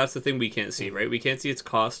 because that's the thing we can't see, right? We can't see its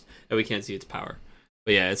cost, and we can't see its power.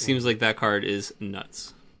 But yeah, it seems like that card is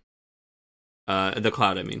nuts. The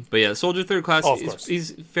Cloud, I mean. But yeah, Soldier third class,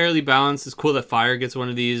 he's fairly balanced. It's cool that Fire gets one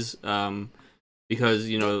of these, because,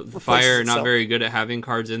 Fire not very good at having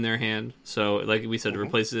cards in their hand. So, like we said, it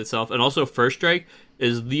replaces itself. And also, First Strike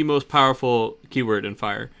is the most powerful keyword in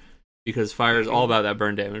Fire, because Fire is all about that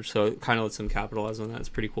burn damage. So it kind of lets them capitalize on that. It's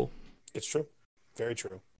pretty cool. It's true. Very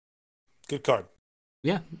true. Good card.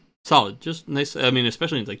 Yeah. Solid. Just nice. I mean,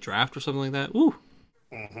 especially in like draft or something like that. Woo.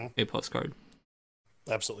 A+ card.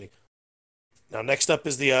 Absolutely. Now, next up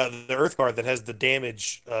is the Earth card that has the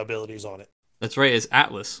damage abilities on it. That's right. It's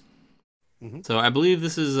Atlas. So I believe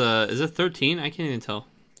this is it 13? I can't even tell.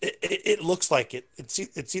 It looks like it.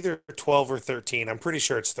 It's either 12 or 13. I'm pretty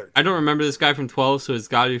sure it's 13. I don't remember this guy from 12, so it's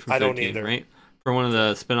got to be from 13, right? For one of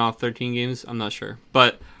the spin-off 13 games, I'm not sure.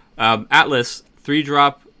 But Atlas,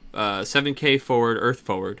 3-drop, 7k forward, Earth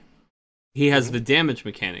forward. He has the damage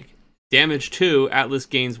mechanic. Damage 2, Atlas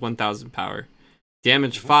gains 1000 power.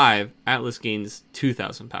 Damage 5, Atlas gains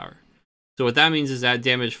 2000 power. So what that means is that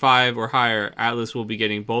damage 5 or higher, Atlas will be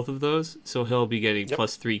getting both of those, so he'll be getting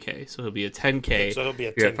plus 3k. So he'll be a 10k. So he'll be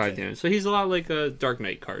a 10k. 5 damage. So he's a lot like Dark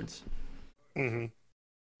Knight cards.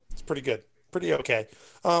 It's pretty good. Pretty okay.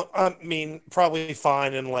 I mean, probably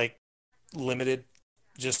fine and like limited,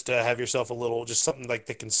 just to have yourself a little, just something like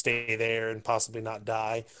that can stay there and possibly not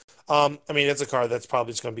die. I mean, it's a card that's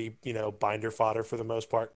probably just going to be, binder fodder for the most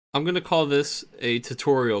part. I'm going to call this a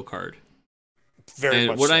tutorial card. Very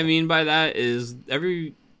much what so. I mean by that is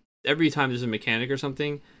every time there's a mechanic or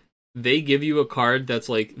something, they give you a card that's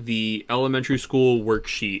like the elementary school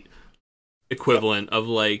worksheet equivalent of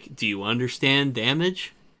like, do you understand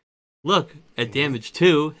damage? Look, at damage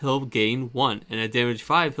 2, he'll gain 1, and at damage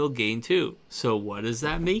 5, he'll gain 2. So what does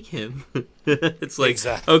that make him? It's like,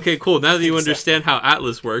 okay, cool, now that you understand how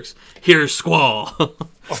Atlas works, here's Squall.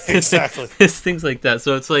 Exactly. It's things like that.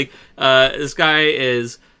 So it's like, this guy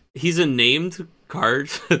he's a named card.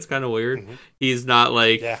 It's kind of weird. He's not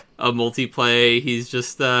like a multiplay. He's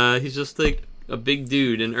just like a big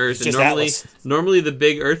dude in Earth. And normally the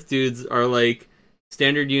big Earth dudes are like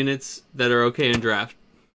standard units that are okay in draft.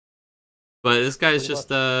 But this guy's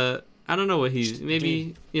just, I don't know what he's,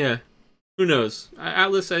 maybe, yeah, who knows?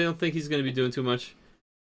 Atlas, I don't think he's going to be doing too much.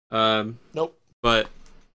 Nope. But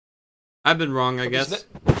I've been wrong, I guess.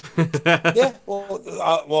 Yeah,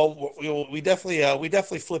 well, we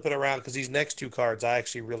definitely flip it around because these next 2 cards I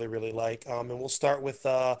actually really, really like. And we'll start with,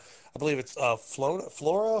 I believe it's Flora?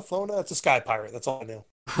 It's a Sky Pirate, that's all I know.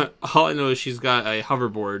 All I know is she's got a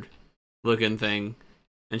hoverboard looking thing,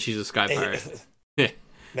 and she's a Sky Pirate.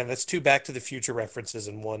 Man, that's 2 Back to the Future references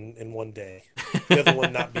in one day. The other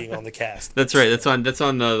one not being on the cast. That's right. That's on the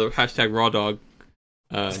hashtag Raw Dog.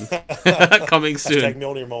 Coming soon. Hashtag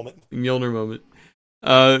Mjolnir moment. Mjolnir moment.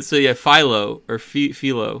 So yeah, Philo or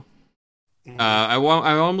Philo. I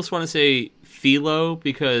almost want to say Philo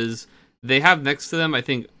because they have next to them, I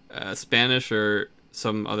think, Spanish or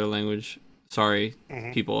some other language. Sorry,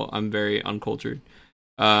 people. I'm very uncultured.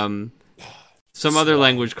 Some other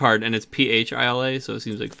language card, and it's PHILA, so it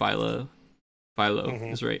seems like Philo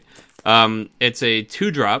is right. It's a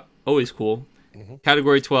 2-drop, always cool.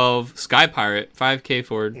 Category 12, Sky Pirate, 5k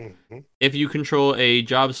forward. If you control a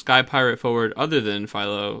job Sky Pirate forward other than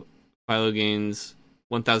Philo gains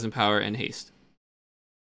 1,000 power and haste.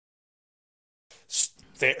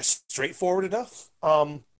 Straightforward enough.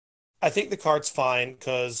 I think the card's fine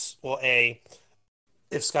because, well,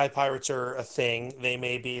 if Sky Pirates are a thing, they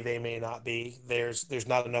may be, they may not be. There's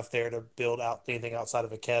not enough there to build out anything outside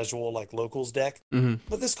of a casual like locals deck.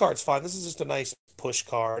 But this card's fine. This is just a nice push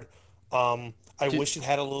card. I wish it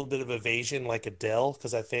had a little bit of evasion like Adele,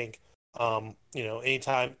 because I think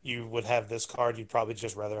anytime you would have this card, you'd probably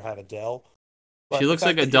just rather have Adele. But she looks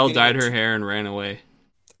like Adele dyed her hair and ran away.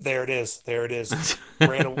 There it is.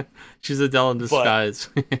 Ran away. She's Adele in disguise.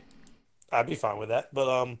 I'd be fine with that.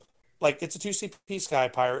 But like it's a 2CP Sky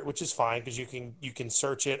Pirate, which is fine because you can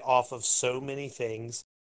search it off of so many things.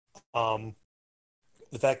 The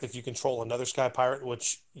fact that if you control another Sky Pirate,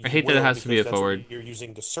 which I hate that it has to be a forward. You're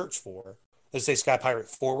using to search for. Let's say Sky Pirate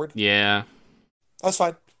forward. Yeah, that's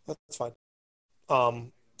fine. That's fine.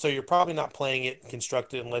 So you're probably not playing it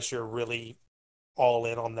constructed unless you're really all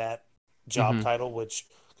in on that job title,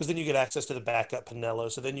 because then you get access to the backup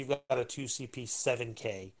Pinello. So then you've got a 2CP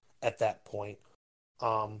 7K at that point.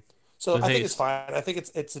 So I think it's fine. I think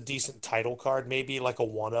it's a decent title card, maybe like a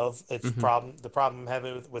one of. The problem I'm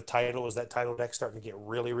having with title is that title deck's starting to get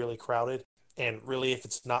really, really crowded. And really, if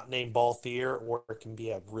it's not named Balthier or it can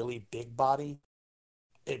be a really big body,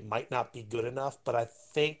 it might not be good enough. But I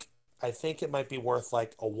think it might be worth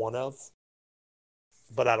like a one of.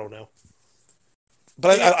 But I don't know.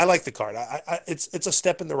 But I like the card. It's a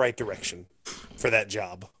step in the right direction for that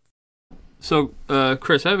job. So,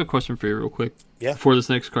 Chris, I have a question for you real quick. Yeah. For this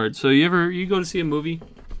next card. So you go to see a movie,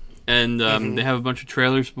 and they have a bunch of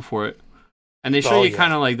trailers before it, and they show you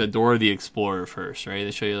kind of like the Dora the Explorer first, right? They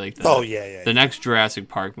show you like the next Jurassic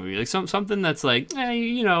Park movie, like something that's like,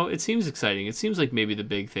 it seems exciting. It seems like maybe the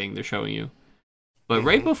big thing they're showing you, but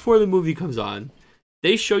right before the movie comes on,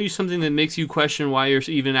 they show you something that makes you question why you're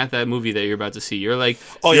even at that movie that you're about to see. You're like,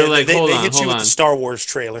 they hit you with the Star Wars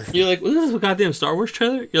trailer. You're like, well, this is a goddamn Star Wars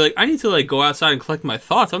trailer? You're like, I need to like go outside and collect my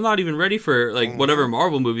thoughts. I'm not even ready for like whatever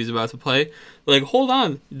Marvel movie's about to play. Like, hold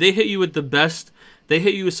on. They hit you with the best. They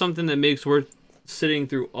hit you with something that makes worth sitting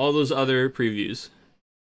through all those other previews.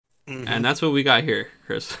 And that's what we got here,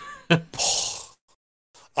 Chris.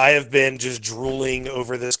 I have been just drooling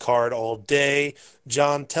over this card all day.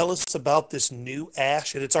 John, tell us about this new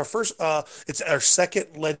Ash. And it's our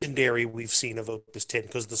second legendary we've seen of Opus 10,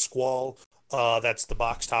 because the Squall, that's the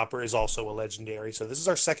box topper, is also a legendary. So this is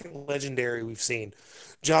our second legendary we've seen.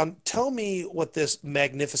 John, tell me what this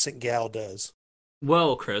magnificent gal does.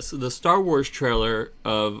 Well, Chris, the Star Wars trailer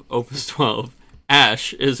of Opus 12,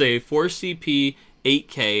 Ash, is a 4CP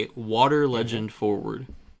 8K water legend forward.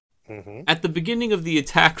 At the beginning of the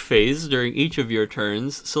attack phase, during each of your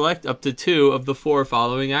turns, select up to 2 of the 4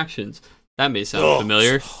 following actions. That may sound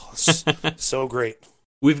familiar. So great.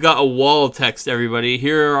 We've got a wall of text, everybody.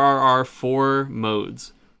 Here are our 4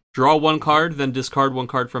 modes. Draw 1 card, then discard 1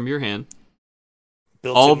 card from your hand.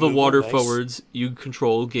 All the water forwards you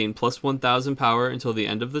control gain plus 1,000 power until the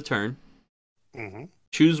end of the turn. Mm-hmm.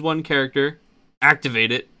 Choose one character,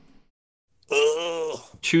 activate it. Ugh.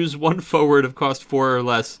 Choose one forward of cost 4 or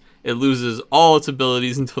less. It loses all its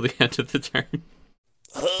abilities until the end of the turn.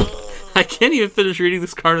 I can't even finish reading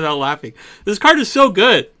this card without laughing. This card is so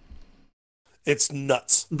good. It's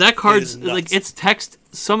nuts. That card's like it's text.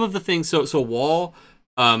 Some of the things. So wall,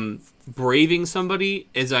 braving somebody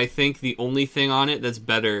is I think the only thing on it that's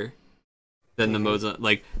better than the modes.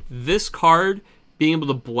 Like this card being able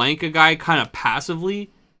to blank a guy kind of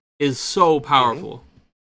passively is so powerful.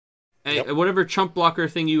 Yep. Whatever chump blocker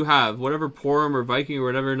thing you have, whatever Porum or Viking or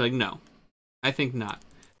whatever, like no, I think not.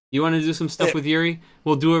 You want to do some stuff with Yuri?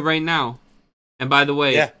 We'll do it right now. And by the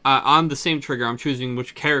way, on the same trigger, I'm choosing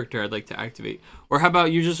which character I'd like to activate. Or how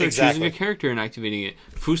about you just are choosing a character and activating it?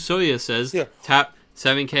 Fusoya says, tap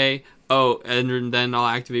 7k, and then I'll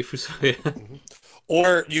activate Fusoya.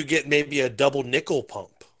 Or you get maybe a double nickel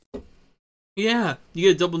pump. Yeah, you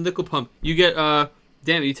get a double nickel pump. You get,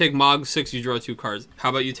 you take Mog 6, you draw 2 cards. How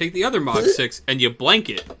about you take the other Mog 6 and you blank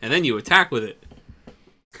it, and then you attack with it?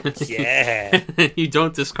 Yeah. You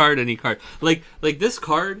don't discard any card. Like this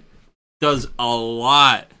card does a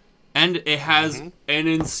lot, and it has an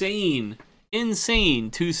insane 2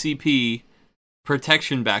 CP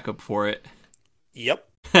protection backup for it. Yep.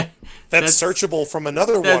 That's searchable from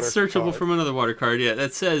another water card. That's searchable from another water card, yeah.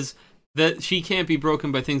 That says that she can't be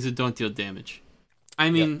broken by things that don't deal damage. I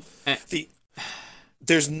mean...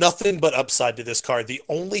 There's nothing but upside to this card. The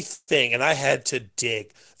only thing, and I had to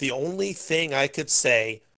dig, the only thing I could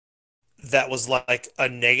say that was like a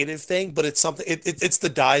negative thing, but it's something, it's the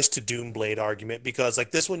dies to Doomblade argument, because like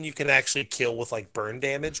this one you can actually kill with like burn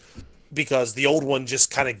damage, because the old one just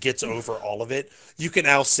kind of gets over all of it. You can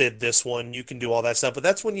Al-Cid this one, you can do all that stuff, but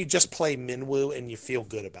that's when you just play Minwu and you feel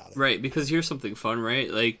good about it. Right, because here's something fun, right?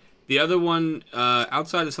 Like, the other one,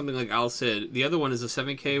 outside of something like Al-Cid, the other one is a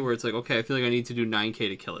 7k where it's like, okay, I feel like I need to do 9k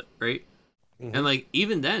to kill it, right? And like,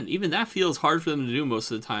 even that feels hard for them to do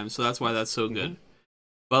most of the time, so that's why that's so good.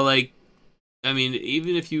 But like, I mean,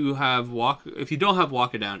 even if you if you don't have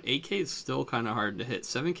Walk It Down, 8k is still kind of hard to hit.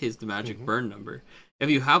 7k is the magic burn number. If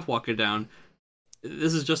you have Walk It Down,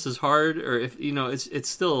 this is just as hard, or if, you know, it's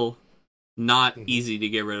still not easy to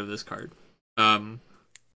get rid of this card.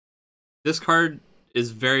 This card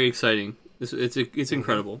is very exciting. It's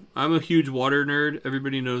incredible. I'm a huge water nerd.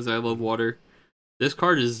 Everybody knows I love water. This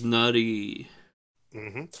card is nutty.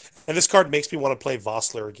 And this card makes me want to play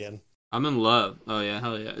Vossler again. I'm in love. Oh yeah,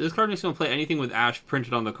 hell yeah. This card makes me want to play anything with Ash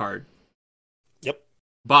printed on the card. Yep.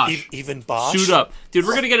 Bosch. Even Bosch? Suit up. Dude,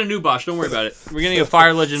 we're going to get a new Bosch. Don't worry about it. We're going to get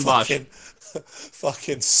Fire Legend Bosch.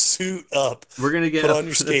 Fucking suit up. We're going to get... Put on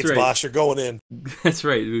your skates, right. Bosch. You're going in. That's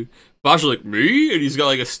right, dude. Bosch is like, me? And he's got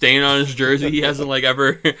like a stain on his jersey. He hasn't like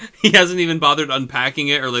ever... He hasn't even bothered unpacking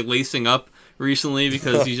it or like lacing up recently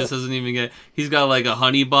because he just doesn't even get... He's got like a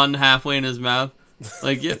honey bun halfway in his mouth.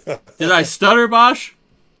 Like, yeah. Did I stutter, Bosch?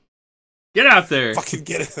 Get out there. Fucking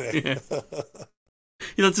get in there. Yeah.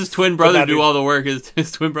 He lets his twin brother do all the work.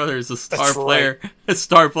 His twin brother is a star player. Right. A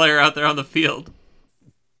star player out there on the field.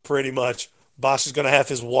 Pretty much. Bosch is going to have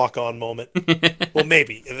his walk-on moment. Well,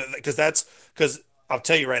 maybe. Because I'll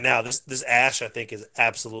tell you right now, this Ash, I think, is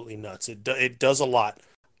absolutely nuts. It does a lot.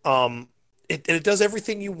 It does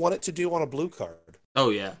everything you want it to do on a blue card. Oh,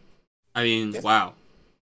 yeah. I mean, wow.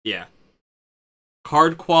 Yeah.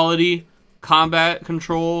 Card quality, combat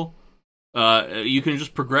control... you can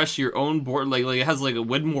just progress your own board, like it has like a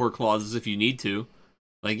Widmore clauses if you need to.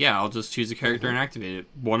 Like, yeah, I'll just choose a character and activate it.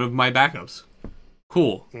 One of my backups.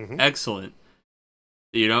 Cool. Excellent.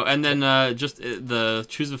 You know, and then just the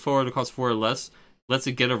choose a forward that costs 4 or less lets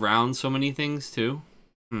it get around so many things too.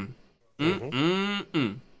 Num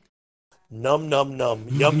num num.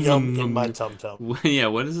 Yum yum in my tum tum. Yeah,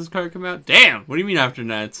 when does this card come out? Damn! What do you mean after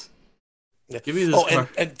Nats? Give me this card.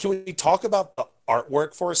 And can we talk about the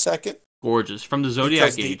artwork for a second? Gorgeous. From the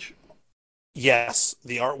Zodiac Age. Yes,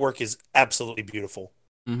 the artwork is absolutely beautiful.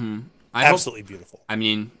 Absolutely beautiful. I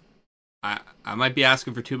mean, I might be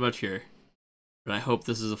asking for too much here, but I hope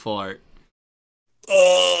this is a full art.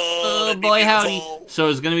 Oh boy, howdy. So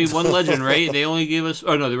it's going to be one legend, right? They only gave us...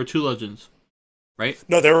 Oh, no, there were 2 legends, right?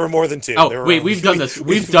 No, there were more than 2. Oh, wait, we've done this.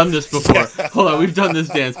 We've done this before. Yeah. Hold on, we've done this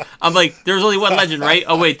dance. I'm like, there's only 1 legend, right?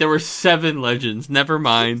 Oh, wait, there were 7 legends. Never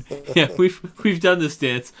mind. Yeah, we've done this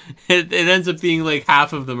dance. It ends up being like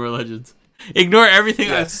half of them are legends. Ignore everything.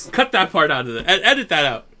 Yes. Cut that part out of it. Edit that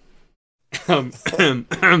out.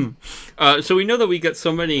 So we know that we get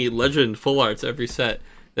so many legend full arts every set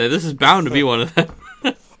that this is bound to be one of them.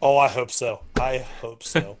 Oh, I hope so.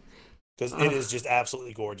 because it is just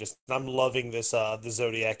absolutely gorgeous. I'm loving this the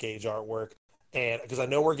Zodiac Age artwork, and because I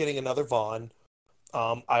know we're getting another Vaughn.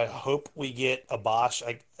 I hope we get a Bosch.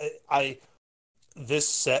 This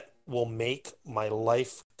set will make my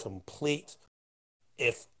life complete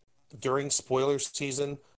if during spoiler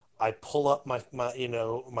season I pull up my my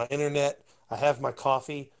internet, I have my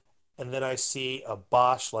coffee, and then I see a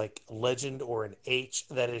Bosch like Legend or an H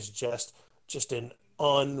that is just an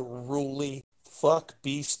unruly fuck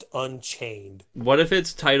beast unchained. What if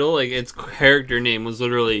its title, like its character name, was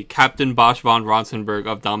literally Captain Bosch von Ronsenberg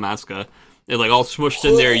of Dalmasca? It like all smushed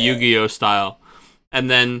in there Yu-Gi-Oh style. And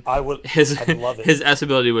then I'd love it. His S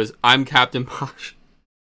ability was I'm Captain Bosch.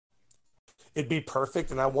 It'd be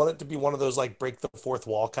perfect, and I want it to be one of those like break the fourth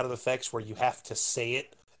wall kind of effects where you have to say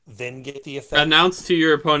it, then get the effect. Announce to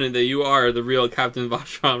your opponent that you are the real Captain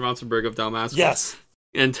Bosch von Ronsenberg of Dalmasca. Yes.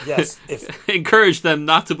 And encourage them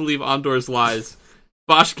not to believe Ondor's lies.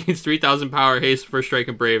 Bosch gains 3,000 power, haste, first strike,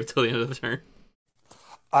 and brave until the end of the turn.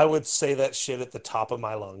 I would say that shit at the top of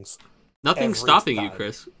my lungs. Nothing's stopping you,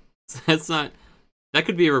 Chris. That's not. That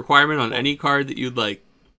could be a requirement on any card that you'd like.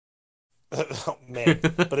 Oh, man,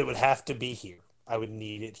 but it would have to be here. I would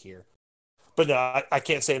need it here. But no, I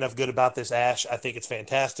can't say enough good about this Ash. I think it's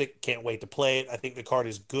fantastic. Can't wait to play it. I think the card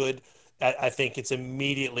is good. I think it's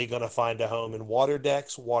immediately going to find a home in Water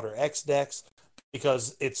decks, Water X decks,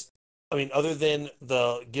 because other than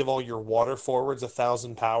the give all your water forwards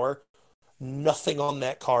 1,000 power, nothing on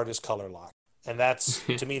that card is color locked. And that's,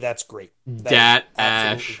 to me, that's great. Dat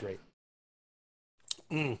Ash. Great.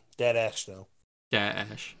 Dat Ash, though. Dat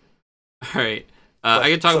Ash. All right.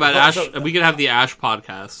 I can talk about Ash. We could have the Ash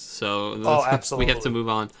podcast. So absolutely. We have to move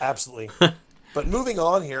on. Absolutely. But moving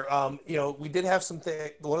on here, we did have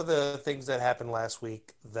one of the things that happened last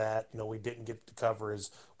week that, we didn't get to cover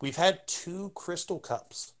is we've had 2 Crystal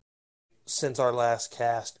Cups since our last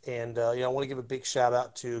cast. And, I want to give a big shout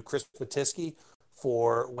out to Chris Matisky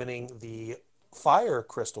for winning the Fire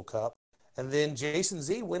Crystal Cup. And then Jason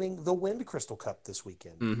Z winning the Wind Crystal Cup this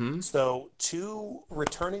weekend. Mm-hmm. So 2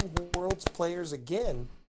 returning Worlds players again.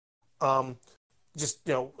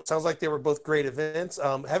 Sounds like they were both great events.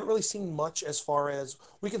 Haven't really seen much as far as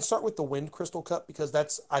we can start with the Wind Crystal Cup because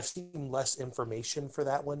I've seen less information for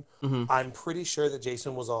that one. Mm-hmm. I'm pretty sure that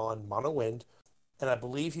Jason was on Mono Wind, and I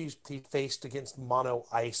believe he faced against Mono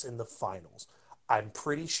Ice in the finals. I'm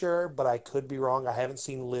pretty sure, but I could be wrong. I haven't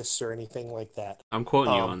seen lists or anything like that. I'm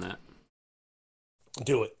quoting you on that.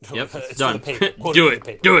 Do it. Yep, it's done. For the paper. Do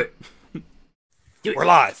it. Do it. We're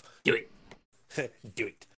live. Do it. Do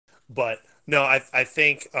it. But no, I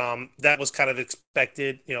think that was kind of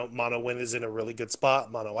expected. Mono Wind is in a really good spot.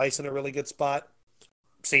 Mono Ice in a really good spot.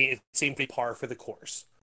 It seemed to be par for the course.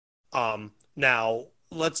 Now,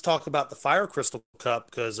 let's talk about the Fire Crystal Cup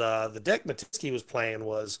because the deck Matisky was playing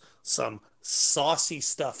was some saucy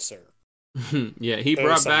stuff, sir. Yeah, he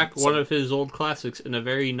brought back one of his old classics in a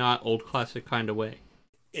very not old classic kind of way.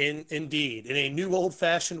 Indeed, in a new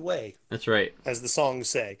old-fashioned way. That's right. As the songs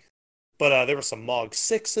say. But there was some Mog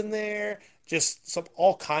 6 in there, just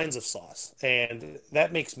all kinds of sauce. And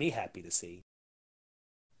that makes me happy to see.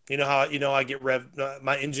 You know how I get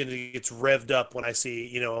my engine gets revved up when I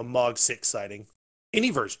see, a Mog 6 sighting.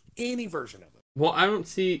 Any version of it. Well, I don't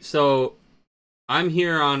see, so I'm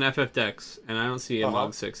here on FF Decks, and I don't see a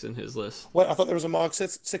Mog 6 in his list. What? I thought there was a Mog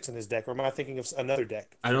 6 in his deck, or am I thinking of another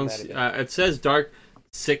deck? I don't see, it says Dark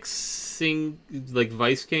 6-ing, like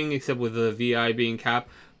Vice King, except with the VI being cap.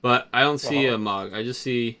 But I don't see a Mog. I just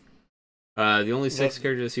see the only 6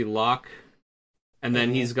 characters I see Locke, and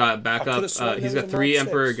then he's got backup. He's got 3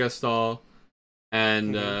 Emperor Gestal,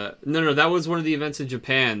 and no, that was one of the events in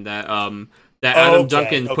Japan that Adam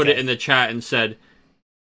Duncan put it in the chat and said,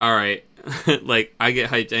 "All right, like I get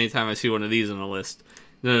hyped anytime I see one of these on the list."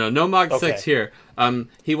 No Mog 6 here.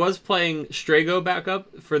 He was playing Strago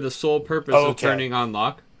backup for the sole purpose of turning on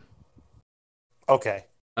Locke. Okay.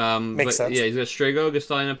 Makes sense. Yeah, he's got Strago,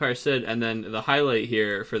 Gestalt, Empire Sid, and then the highlight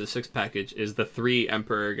here for the 6 package is the 3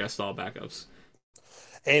 Emperor Gestalt backups.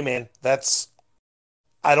 Hey man,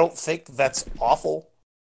 I don't think that's awful.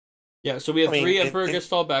 Yeah, so we have 3 Emperor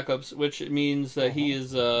Gestalt backups, which means that he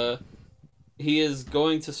is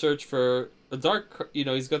going to search for a dark.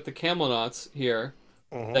 He's got the Camelnauts here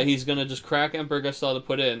that he's going to just crack Emperor Gestalt to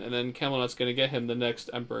put in, and then Camelnaut's going to get him the next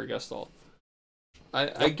Emperor Gestalt.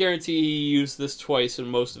 I guarantee he used this twice in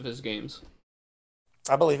most of his games.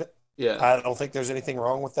 I believe it. Yeah. I don't think there's anything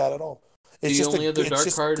wrong with that at all. It's the only other dark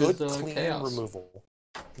card is clean Chaos. Removal.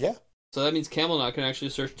 Yeah. So that means Camelnaut can actually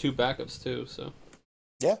search 2 backups too. So.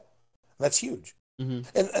 Yeah, that's huge.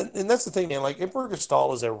 And that's the thing, man. Like Emperor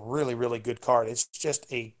Gestalt is a really, really good card. It's just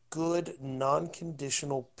a good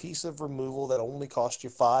non-conditional piece of removal that only costs you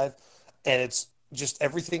 5, and it's just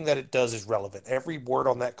everything that it does is relevant. Every word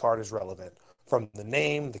on that card is relevant, from the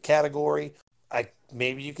name, the category.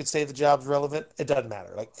 Maybe you could say the job's relevant. It doesn't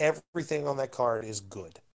matter. Like everything on that card is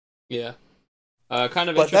good. Yeah. Kind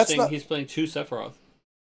of But interesting. He's playing 2 Sephiroth.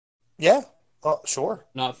 Yeah. Sure.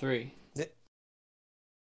 Not 3.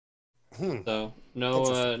 Hmm. So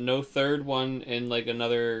no third one in like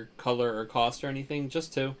another color or cost or anything.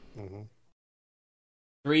 Just 2. Mm-hmm.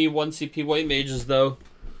 3 1 CP white mages though.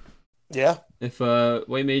 Yeah. If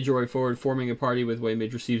white mage or white forward forming a party with white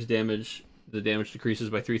mage receives damage, the damage decreases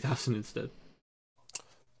by 3,000 instead.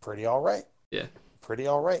 Pretty all right. Yeah. Pretty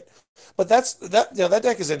all right. But that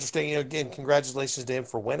deck is interesting. Again, congratulations to him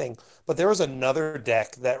for winning. But there was another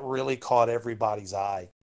deck that really caught everybody's eye,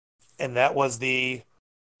 and that was the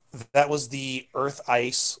Earth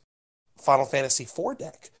Ice Final Fantasy IV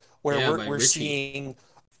deck, where we're seeing,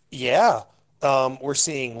 we're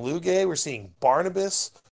seeing Lugae, we're seeing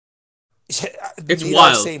Barnabas. It's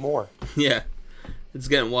wild. Say more. Yeah, it's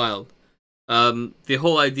getting wild. The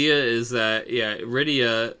whole idea is that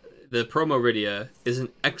Rydia, the promo Rydia, is an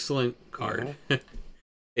excellent card. Mm-hmm.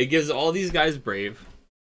 It gives all these guys Brave.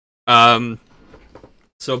 So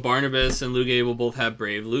Barnabas and Lugae will both have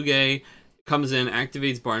Brave. Lugae comes in,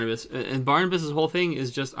 activates Barnabas, and Barnabas' whole thing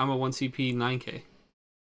is just I'm a 1 CP 9k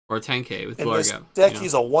or 10k with Larg. In this deck,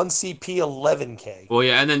 he's a 1 CP 11k. Well,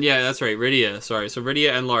 yeah, and then that's right, Rydia. Sorry, so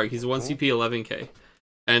Rydia and Larg, he's a 1 CP 11k,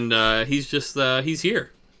 and he's just he's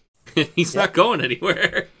here. He's not going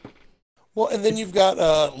anywhere. Well, and then you've got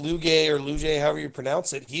Lugae or Lugae, however you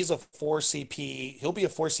pronounce it. He's a 4 CP. He'll be a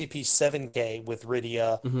 4 CP 7k with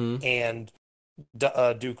Rydia and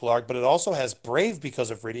Duke Larg, but it also has Brave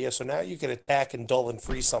because of Rydia, so now you can attack and dull and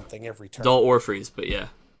freeze something every turn. Dull or freeze, but yeah.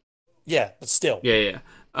 Yeah, but still. Yeah.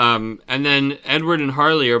 And then Edward and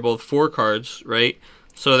Harley are both 4 cards, right?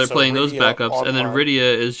 So they're playing those backups, and then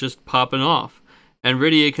Rydia is just popping off. And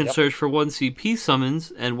Rydia can search for 1 CP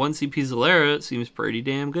summons, and 1 CP Zalera seems pretty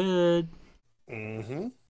damn good. Mm-hmm.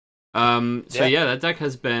 That deck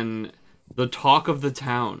has been the talk of the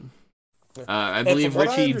town. I believe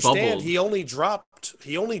Richie bubbled. He only dropped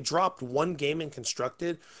 1 game in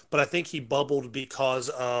Constructed, but I think he bubbled because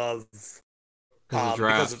of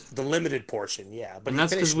the limited portion. Yeah, but and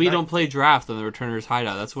that's because we don't play draft on the Returner's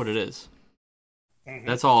Hideout. That's what it is. Mm-hmm.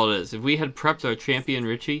 That's all it is. If we had prepped our champion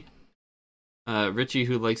Richie,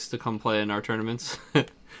 who likes to come play in our tournaments, we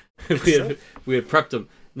had prepped him.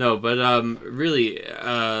 No, but really,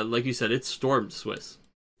 like you said, it's stormed Swiss.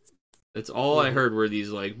 It's all I heard were these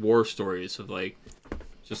like war stories of like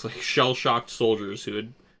just like shell-shocked soldiers who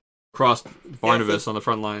had crossed Barnabas on the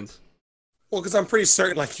front lines. Well, because I'm pretty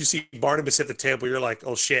certain, like, you see Barnabas at the table, you're like,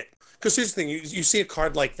 oh shit. Because here's the thing: you see a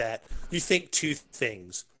card like that, you think 2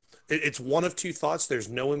 things. It's one of 2 thoughts. There's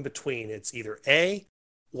no in between. It's either A,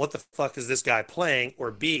 what the fuck is this guy playing,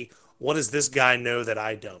 or B, what does this guy know that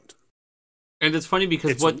I don't? And it's funny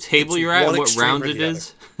because what table you're at and what round it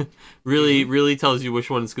is really tells you which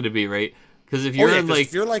one it's going to be, right? Because if you're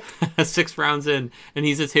if you're like 6 rounds in and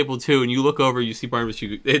he's at table 2 and you look over, you see Barnabas,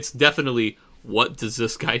 it's definitely what does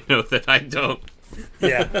this guy know that I don't?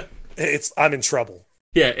 Yeah, I'm in trouble.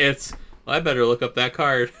 Yeah, I better look up that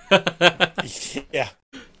card. Yeah.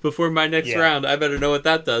 Before my next round, I better know what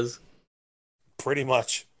that does. Pretty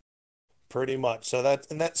much. So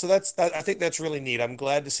that's I think that's really neat. I'm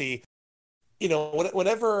glad to see.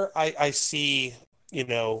 Whenever I see,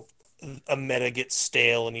 a meta get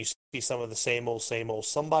stale and you see some of the same old,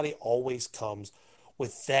 somebody always comes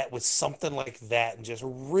with something like that and just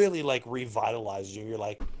really like revitalizes you. You're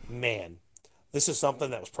like, man, this is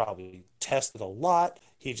something that was probably tested a lot.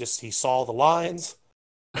 He saw the lines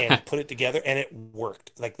and put it together and it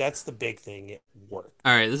worked. Like that's the big thing. It worked.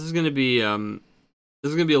 All right. This is going to be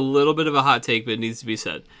a little bit of a hot take, but it needs to be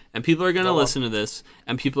said. And people are going to listen to this,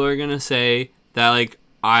 and people are going to say that, like,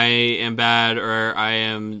 I am bad, or I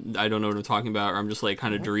don't know what I'm talking about, or I'm just, like,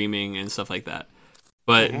 kind of dreaming and stuff like that.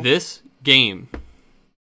 But this game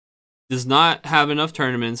does not have enough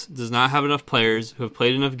tournaments, does not have enough players who have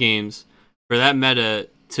played enough games for that meta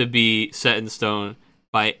to be set in stone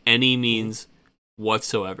by any means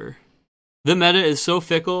whatsoever. The meta is so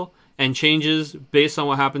fickle and changes based on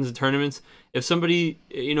what happens in tournaments. If somebody,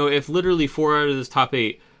 if literally 4 out of this top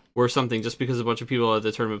 8 were something just because a bunch of people at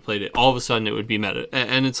the tournament played it, all of a sudden it would be meta.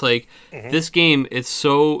 And it's like, this game,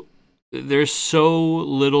 there's so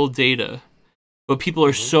little data, but people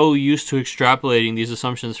are so used to extrapolating these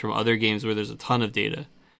assumptions from other games where there's a ton of data.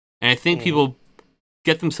 And I think people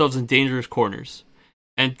get themselves in dangerous corners.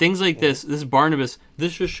 And things like this Barnabas,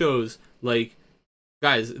 this just shows, like,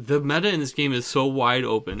 guys, the meta in this game is so wide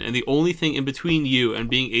open, and the only thing in between you and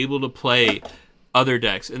being able to play other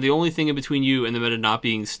decks, and the only thing in between you and the meta not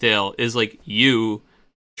being stale is, like, you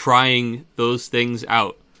trying those things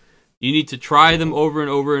out. You need to try them over and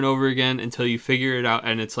over and over again until you figure it out,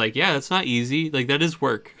 and it's like, yeah, that's not easy. Like, that is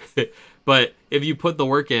work. But if you put the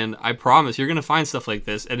work in, I promise you're going to find stuff like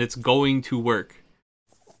this, and it's going to work.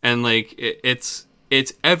 And, like, it's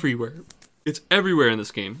everywhere. It's everywhere in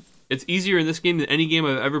this game. It's easier in this game than any game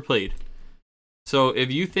I've ever played. So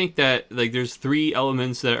if you think that, like, there's 3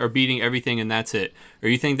 elements that are beating everything and that's it, or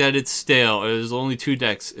you think that it's stale, or there's only 2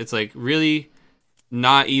 decks, it's, like, really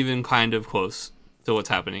not even kind of close to what's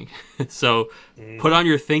happening. So put on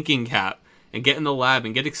your thinking cap and get in the lab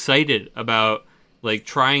and get excited about, like,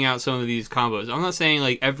 trying out some of these combos. I'm not saying,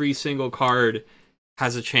 like, every single card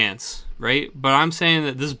has a chance, right? But I'm saying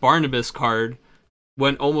that this Barnabas card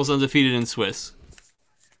went almost undefeated in Swiss.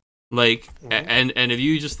 Like, and if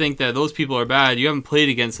you just think that those people are bad, you haven't played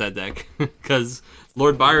against that deck. Because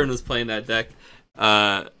Lord Byron was playing that deck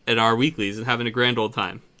in our weeklies and having a grand old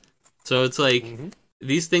time. So it's like,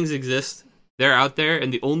 these things exist, they're out there,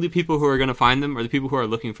 and the only people who are going to find them are the people who are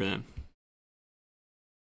looking for them.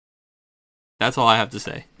 That's all I have to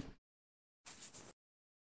say.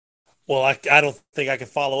 Well, I don't think I can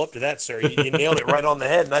follow up to that, sir. You nailed it right on the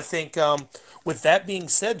head. And I think with that being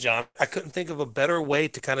said, John, I couldn't think of a better way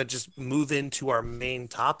to kind of just move into our main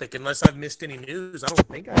topic. Unless I've missed any news, I don't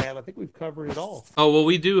think I have. I think we've covered it all. Oh, well,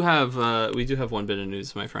 we do have one bit of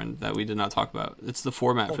news, my friend, that we did not talk about. It's the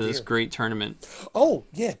format for this great tournament. Oh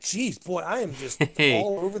yeah, geez, boy, I am just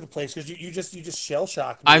all over the place because you just shell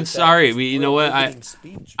shocked me. I'm sorry. You know what?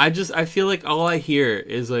 I feel like all I hear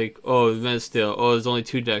is like, oh, the meta's still. Oh, there's only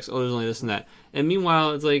 2 decks. Oh, there's only this and that. And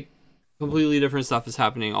meanwhile, it's like completely different stuff is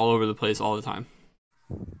happening all over the place all the time.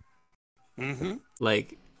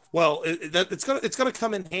 Like, well, it's gonna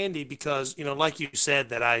come in handy because, you know, like you said,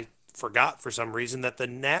 that I forgot for some reason that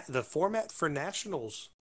the format for nationals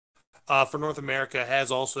for North America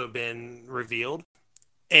has also been revealed,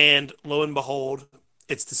 and lo and behold,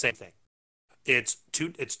 it's the same thing. It's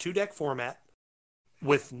 2 deck format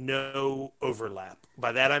with no overlap.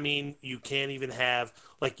 By that I mean you can't even have,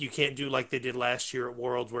 like, you can't do like they did last year at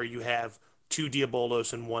Worlds where you have 2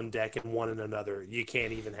 Diabolos in one deck and 1 in another. You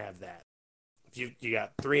can't even have that. If you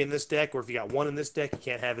got 3 in this deck, or if you got 1 in this deck, you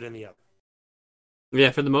can't have it in the other. Yeah,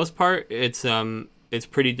 for the most part, it's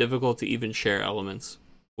pretty difficult to even share elements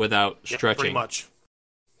without stretching. Pretty much.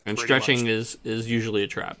 And stretching is usually a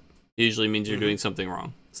trap. It usually means you're doing something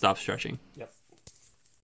wrong. Stop stretching. Yep.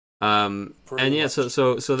 And yeah,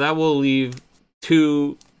 so that will leave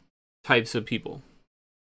 2 types of people.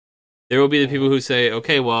 There will be the people who say,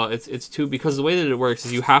 okay, well, it's 2, because the way that it works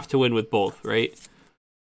is you have to win with both, right?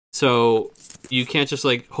 So you can't just,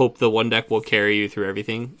 like, hope the one deck will carry you through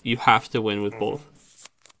everything. You have to win with both.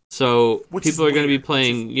 So people are going to be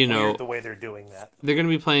playing, you know, the way they're doing that. They're going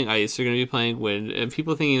to be playing Ice, they're going to be playing Wind, and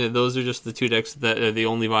people thinking that those are just the 2 decks that are the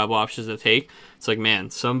only viable options to take. It's like, man,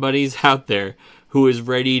 somebody's out there who is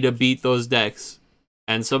ready to beat those decks,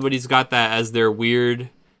 and somebody's got that as their weird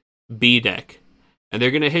B deck. And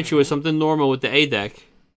they're going to hit you with something normal with the A deck,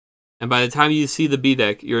 and by the time you see the B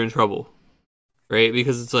deck, you're in trouble. Right?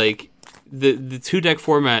 Because it's like, the 2 deck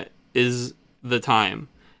format is the time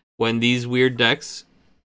when these weird decks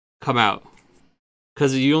come out.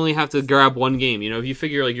 Because you only have to grab one game. You know, if you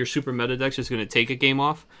figure, like, your super meta deck's just going to take a game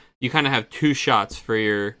off, you kind of have 2 shots for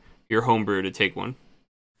your homebrew to take one.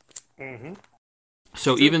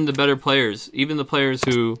 So even the better players, even the players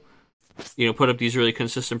who, you know, put up these really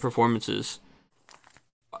consistent performances,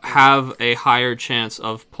 have a higher chance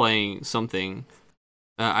of playing something.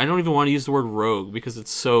 I don't even want to use the word rogue because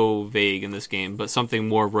it's so vague in this game, but something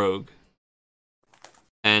more rogue.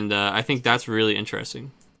 And I think that's really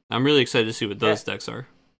interesting. I'm really excited to see what those decks are.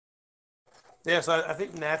 Yes, I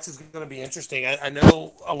think Nats is going to be interesting. I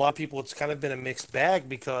know a lot of people, it's kind of been a mixed bag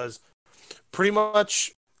because pretty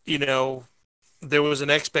much, you know, there was an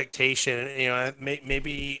expectation, you know,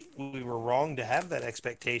 maybe we were wrong to have that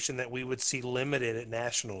expectation that we would see limited at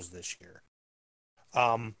Nationals this year.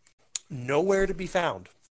 Nowhere to be found.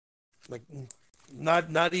 Like,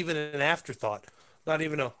 not even an afterthought. Not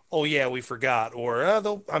even oh yeah, we forgot. Or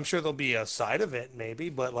I'm sure there'll be a side event maybe,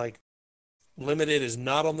 but, like, limited is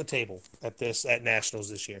not on the table at Nationals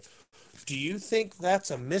this year. Do you think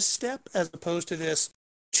that's a misstep as opposed to this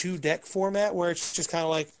 2 deck format where it's just kind of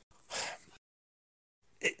like,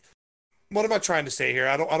 what am I trying to say here?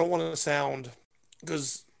 I don't want to sound,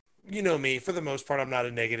 because you know me, for the most part, I'm not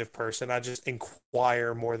a negative person. I just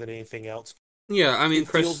inquire more than anything else. Yeah, I mean,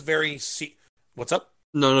 Chris, feels very. What's up?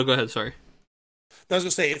 No, go ahead. Sorry. I was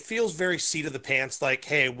gonna say it feels very seat of the pants. Like,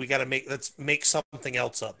 hey, let's make something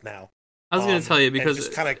else up now. I was gonna tell you And it because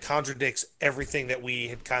just kind of contradicts everything that we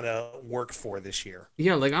had kind of worked for this year.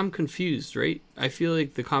 yeah, like I'm confused, right? I feel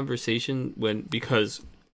like the conversation because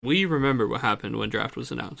we remember what happened when draft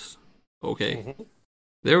was announced. Okay,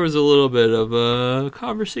 there was a little bit of a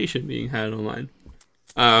conversation being had online,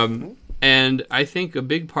 and I think a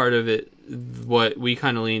big part of it, what we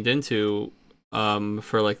kind of leaned into,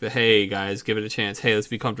 for like the hey guys, give it a chance. Hey, let's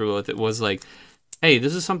be comfortable with it. Was like, hey,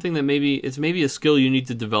 this is something that maybe a skill you need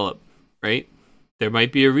to develop, right? There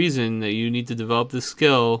might be a reason that you need to develop this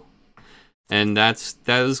skill, and that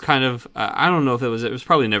was kind of I don't know if it was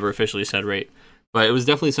probably never officially said, right? But it was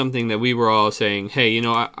definitely something that we were all saying, hey, you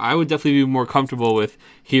know, I would definitely be more comfortable with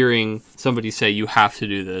hearing somebody say you have to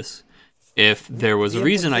do this if there was a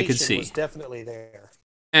reason I could see. Was definitely there.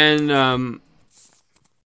 And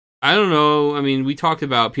I don't know. I mean, we talked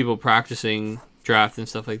about people practicing draft and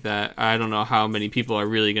stuff like that. I don't know how many people are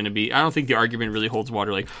really going to be. I don't think the argument really holds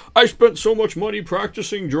water. Like, I spent so much money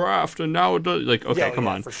practicing draft, and now it does. Like, okay, come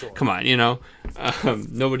on, for sure. Come on. You know,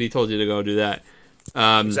 nobody told you to go do that.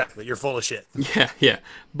 Exactly, you're full of shit. Yeah.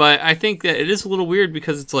 But I think that it is a little weird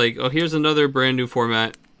because it's like, oh, here's another brand new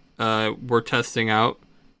format we're testing out,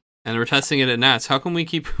 and we're testing it at Nats. How come we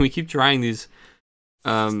keep trying these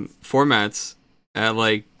formats at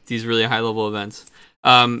like these really high level events?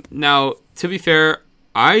 Now, to be fair,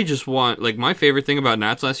 I just want, like, my favorite thing about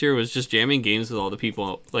Nats last year was just jamming games with all the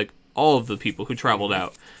people, like all of the people who traveled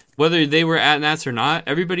out. Whether they were at Nats or not,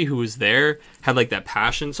 everybody who was there had like that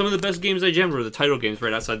passion. Some of the best games I jammed were the title games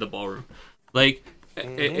right outside the ballroom. Like,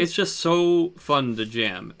 it's just so fun to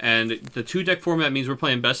jam. And the 2-deck format means we're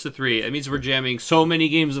playing best of 3. It means we're jamming so many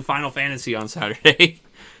games of Final Fantasy on Saturday.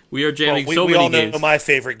 We are jamming so many games. We all know my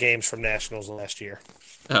favorite games from Nationals last year.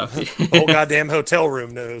 Oh. The whole goddamn hotel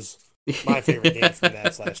room knows my favorite games from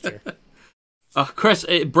Nats last year. Chris,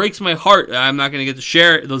 it breaks my heart. I'm not going to get to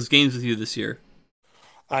share those games with you this year.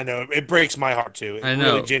 I know. It breaks my heart, too. It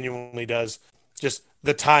really genuinely does. Just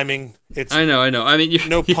the timing. I know. I mean,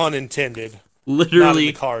 no pun intended.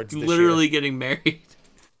 Literally, cards getting married.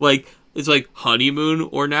 Like, it's like honeymoon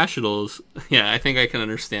or nationals. Yeah, I think I can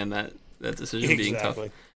understand that decision being tough.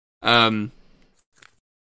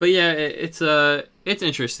 But yeah, it's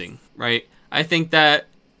interesting, right? I think that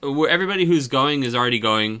everybody who's going is already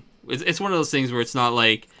going. It's one of those things where it's not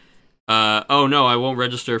like, oh no, I won't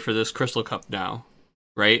register for this Crystal Cup now,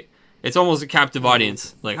 right? It's almost a captive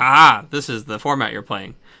audience. Like, this is the format you're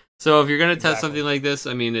playing. So if you're gonna test something like this,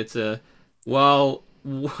 I mean, it's while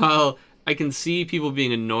I can see people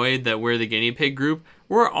being annoyed that we're the guinea pig group,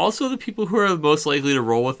 we're also the people who are most likely to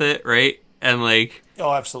roll with it, right? And like,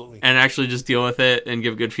 oh, absolutely, and actually just deal with it and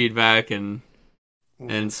give good feedback, and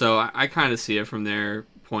so I kind of see it from their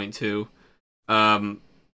point too. I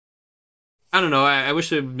don't know. I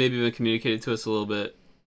wish it had maybe been communicated to us a little bit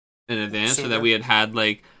in advance, so that we had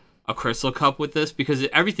like a Crystal Cup with this, because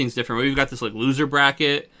everything's different. We've got this like loser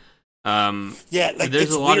bracket. Like there's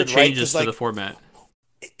a lot of changes to the format.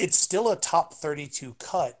 It's still a top 32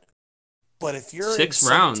 cut, but if you're 6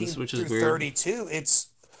 rounds, which is weird. 32, it's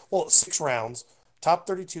 6 rounds, top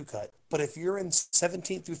 32 cut. But if you're in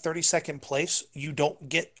 17th through 32nd place, you don't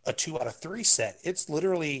get a 2 out of 3 set. It's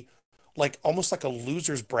literally like almost like a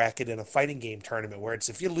loser's bracket in a fighting game tournament, where it's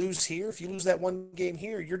if you lose here, if you lose that one game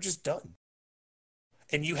here, you're just done.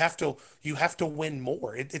 And you have to win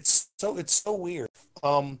more. It's so weird.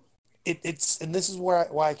 It's and this is why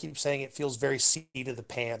I keep saying it feels very seat of the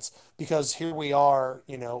pants, because here we are,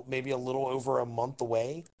 maybe a little over a month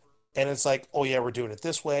away, and it's like, oh yeah, we're doing it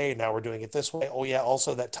this way, and now we're doing it this way. Oh yeah,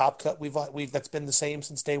 also that top cut we've that's been the same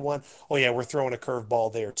since day one. Oh yeah, we're throwing a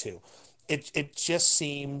curveball there too. It just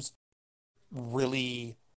seems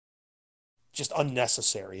really just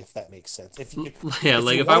unnecessary, if that makes sense. If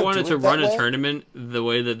I wanted to run a tournament the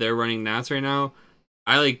way that they're running Nats right now,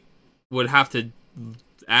 I would have to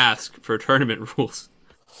ask for tournament rules.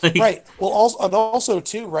 Right. Well, also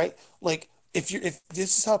too, right? Like if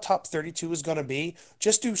this is how top 32 is going to be,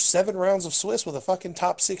 just do 7 rounds of Swiss with a fucking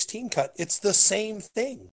top 16 cut. It's the same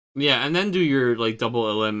thing. Yeah, and then do your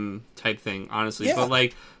double LM type thing, honestly. Yeah.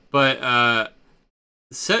 But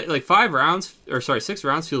 5 rounds, or sorry, 6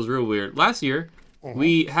 rounds feels real weird. Last year,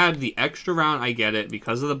 we had the extra round. I get it,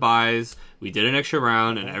 because of the buys. We did an extra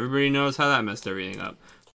round, and everybody knows how that messed everything up.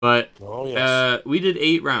 But we did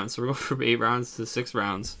 8 rounds, so we're going from 8 rounds to 6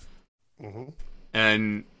 rounds.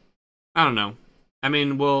 And I don't know. I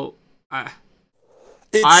mean, I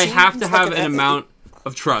have to have an amount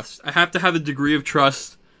of trust. I have to have a degree of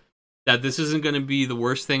trust that this isn't going to be the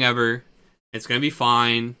worst thing ever. It's going to be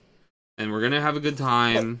fine. and we're gonna have a good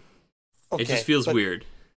time. Okay, it just feels weird.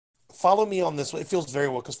 Follow me on this one. It feels very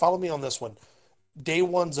well because follow me on this one. Day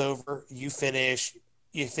one's over. You finish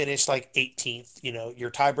like 18th. You know, your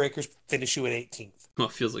tiebreakers finish you at 18th. Oh,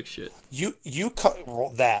 it feels like shit. You cut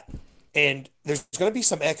that, and there's going to be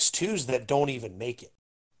some X2s that don't even make it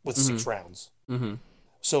with 6 rounds. Mm-hmm.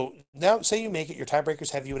 So now, say you make it, your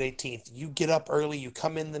tiebreakers have you at 18th. You get up early, you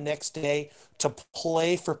come in the next day to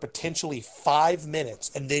play for potentially 5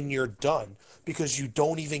 minutes, and then you're done because you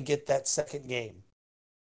don't even get that second game.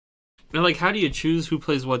 Now, like, how do you choose who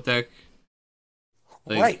plays what deck?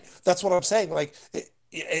 Like, right. That's what I'm saying. Like,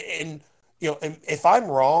 and if I'm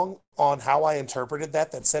wrong on how I interpreted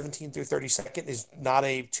that 17 through 32nd is not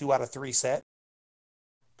a 2 out of 3 set,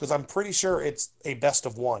 because I'm pretty sure it's a best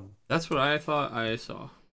of 1. That's what I thought I saw.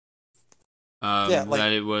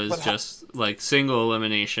 That it was just like single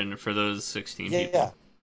elimination for those 16 people. Yeah.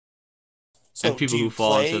 So and people who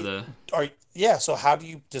fall into the. So how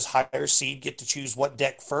does higher seed get to choose what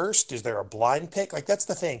deck first? Is there a blind pick? Like, that's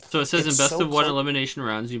the thing. So it says in best of 1 elimination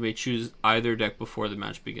rounds, you may choose either deck before the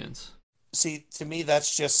match begins. See, to me,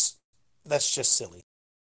 that's just silly.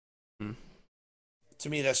 To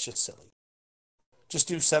me, that's just silly. Just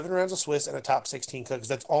do 7 rounds of Swiss and a top 16 because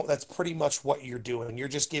that's pretty much what you're doing. You're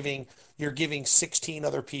giving 16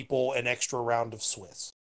 other people an extra round of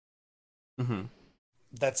Swiss. Mm-hmm.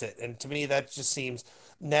 That's it. And to me, that just seems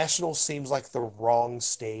National seems like the wrong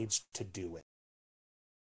stage to do it.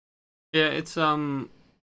 Yeah, it's I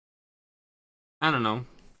don't know.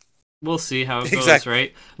 We'll see how it goes,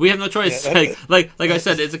 right? We have no choice. Yeah, like I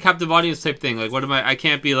said, it's a captive audience type thing. Like, I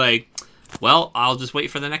can't be like, well, I'll just wait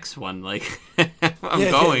for the next one. Like,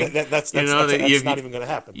 I'm going. That's not even going to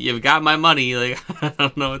happen. You've got my money. Like, I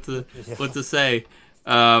don't know what to say.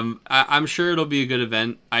 I'm sure it'll be a good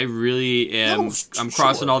event. I really am. I'm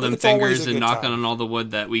crossing all them fingers and knocking on all the wood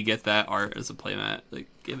that we get that art as a playmat. Like,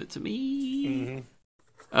 give it to me.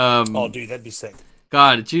 Oh, dude, that'd be sick.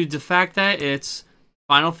 God, dude, the fact that it's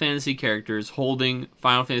Final Fantasy characters holding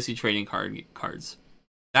Final Fantasy trading cards.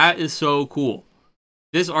 That is so cool.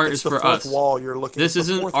 This art is for us. Wall you're looking. This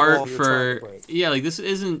isn't art for like this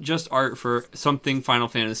isn't just art for something Final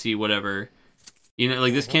Fantasy whatever. You know,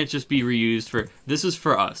 like this can't just be reused for. This is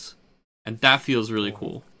for us, and that feels really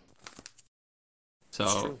cool.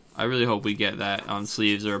 So I really hope we get that on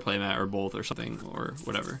sleeves or a playmat or both or something or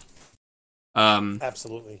whatever.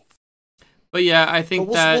 Absolutely. But yeah, I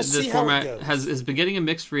think that the format has been getting a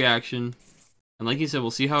mixed reaction, and like you said,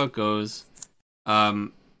 we'll see how it goes.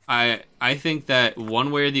 I think that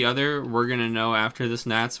one way or the other, we're gonna know after this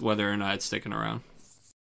Nats whether or not it's sticking around.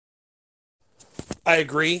 I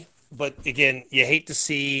agree, but again, you hate to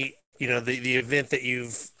see the event that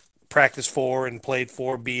you've practiced for and played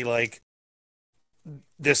for be like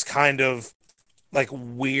this kind of like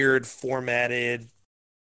weird formatted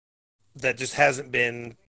that just hasn't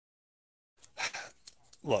been.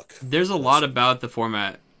 Look, there's a lot about the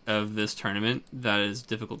format of this tournament that is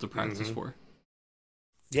difficult to practice for.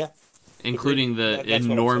 Yeah. Including the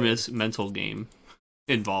enormous mental game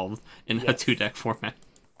involved in a 2-deck format.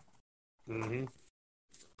 Mm-hmm.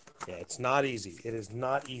 Yeah, it's not easy. It is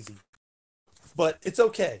not easy. But it's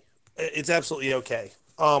okay. It's absolutely okay.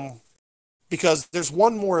 Because there's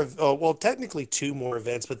one more, technically 2 more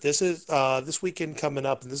events, but this is this weekend coming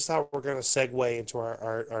up, and this is how we're going to segue into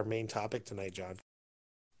our main topic tonight, John.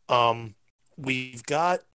 We've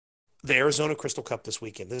got the Arizona Crystal Cup this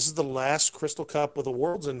weekend. This is the last Crystal Cup with a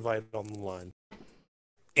Worlds invite on the line.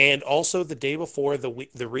 And also the day before, the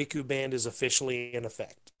Riku ban is officially in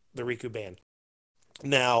effect. The Riku ban.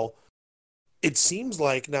 Now, it seems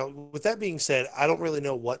like, with that being said, I don't really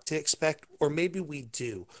know what to expect, or maybe we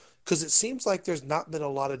do. Because it seems like there's not been a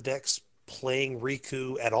lot of decks playing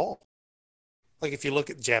Riku at all. Like, if you look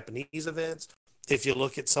at Japanese events, if you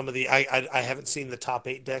look at some of the, I haven't seen the top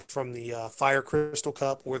 8 deck from the Fire Crystal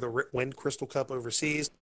Cup or the Wind Crystal Cup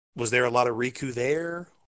overseas. Was there a lot of Riku there?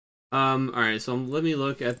 All right, so let me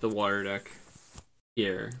look at the water deck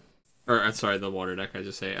here. Or, sorry, the water deck, I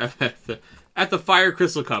just say. At the Fire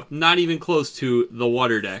Crystal Cup. Not even close to the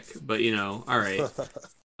water deck, but, all right.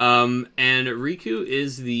 And Riku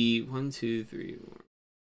is the 1, 2, 3,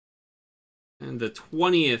 4, and the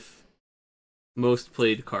 20th most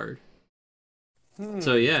played card.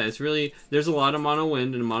 So yeah, it's really, there's a lot of mono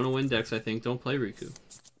wind, and mono wind decks I think don't play Riku.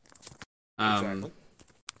 Exactly.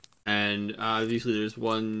 And obviously there's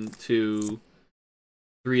 1, 2,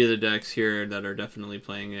 3 of the decks here that are definitely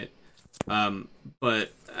playing it.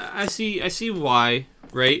 But I see why,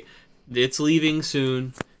 right? It's leaving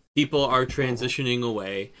soon. people are transitioning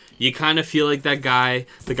away. You kind of feel like that guy,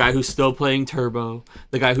 the guy who's still playing Turbo,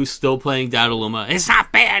 the guy who's still playing Dataluma. It's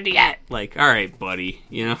not banned yet. Like, all right, buddy,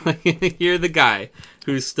 you know, you're the guy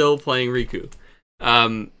who's still playing Riku.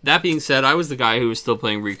 That being said, I was the guy who was still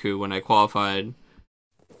playing Riku when I qualified,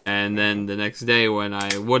 and then the next day when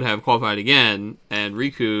I would have qualified again, and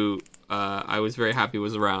Riku, I was very happy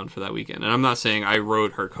was around for that weekend. And I'm not saying I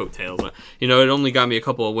rode her coattails, but, you know, it only got me a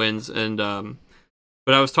couple of wins, and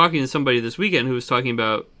but I was talking to somebody this weekend who was talking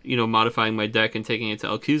about, you know, modifying my deck and taking it to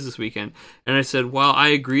LQs this weekend. And I said, well, I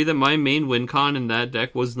agree that my main win con in that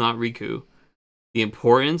deck was not Riku. The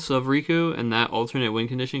importance of Riku and that alternate win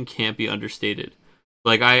condition can't be understated.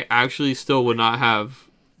 Like, I actually still would not have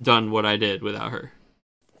done what I did without her.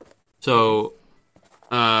 So,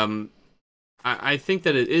 I think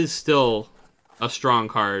that it is still a strong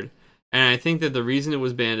card. And I think that the reason it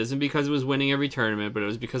was banned isn't because it was winning every tournament, but it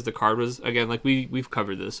was because the card was, again, like we've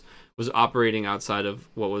covered this, was operating outside of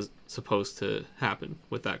what was supposed to happen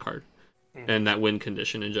with that card and that win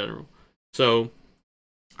condition in general. So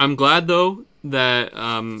I'm glad, though, that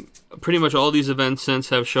pretty much all these events since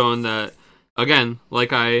have shown that, again,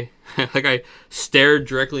 like I stared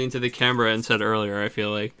directly into the camera and said earlier, I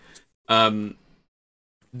feel like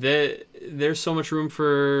there's so much room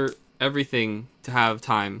for everything to have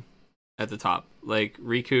time at the top. Like,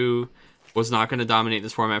 Riku was not going to dominate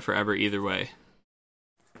this format forever either way.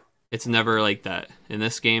 It's never like that. In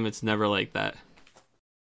this game, it's never like that.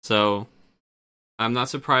 So, I'm not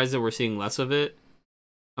surprised that we're seeing less of it.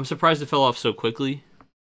 I'm surprised it fell off so quickly.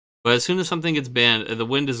 But as soon as something gets banned, the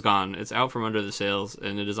wind is gone. It's out from under the sails,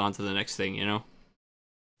 and it is on to the next thing, you know?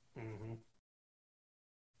 Mm-hmm.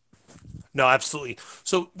 No, absolutely.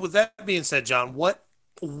 So, with that being said, John, what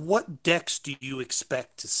decks do you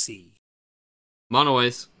expect to see? Mono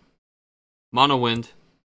Ice, Mono Wind,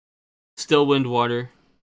 Still Wind Water,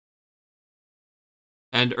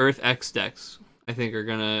 and Earth X decks, I think, are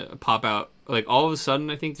going to pop out. Like, all of a sudden,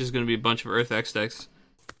 I think there's going to be a bunch of Earth X decks.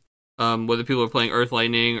 Whether people are playing Earth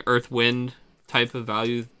Lightning, Earth Wind type of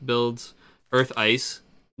value builds, Earth Ice,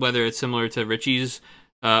 whether it's similar to Richie's,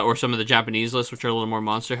 or some of the Japanese lists, which are a little more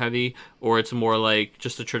monster heavy, or it's more like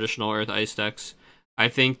just the traditional Earth Ice decks. I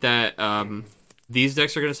think that these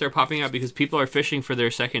decks are going to start popping out because people are fishing for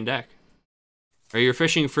their second deck. Or you're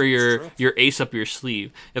fishing for your ace up your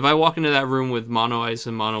sleeve. If I walk into that room with Mono Ice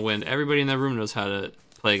and Mono Wind, everybody in that room knows how to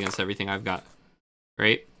play against everything I've got.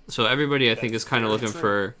 Right? So everybody, I think, is kind of looking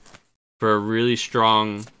for a really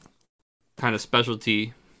strong kind of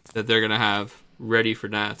specialty that they're going to have ready for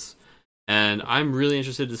Nats. And I'm really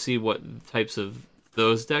interested to see what types of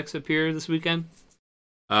those decks appear this weekend.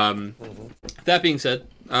 That being said,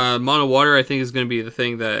 Mono Water, I think, is going to be the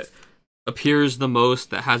thing that appears the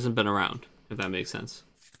most that hasn't been around, if that makes sense.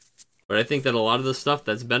 But I think that a lot of the stuff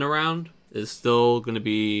that's been around is still going to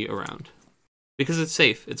be around. Because it's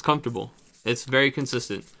safe, it's comfortable, it's very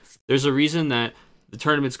consistent. There's a reason that the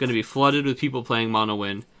tournament's going to be flooded with people playing Mono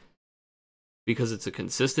Wind, because it's a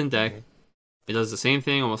consistent deck. It does the same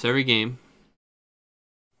thing almost every game.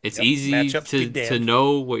 It's easy to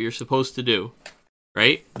know what you're supposed to do.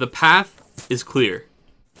 Right? The path is clear.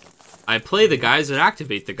 I play the guys that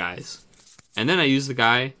activate the guys. And then I use the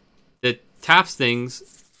guy that taps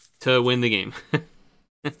things to win the game.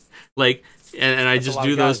 Like, and I just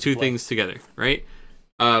do those two things together, right?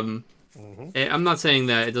 I'm not saying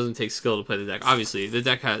that it doesn't take skill to play the deck. Obviously, the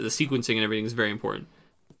deck has the sequencing and everything is very important.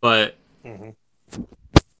 But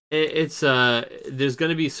it's there's going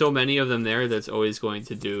to be so many of them there that's always going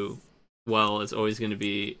to do well. It's always going to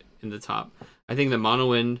be in the top. I think that Mono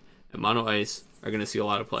Wind and Mono Ice are going to see a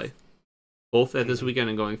lot of play, both at this weekend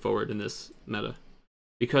and going forward in this meta,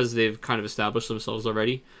 because they've kind of established themselves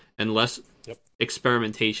already, and less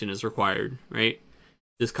experimentation is required, right?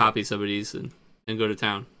 Just copy somebody's and go to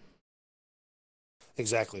town.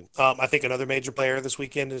 Exactly. I think another major player this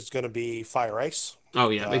weekend is going to be Fire Ice. Oh,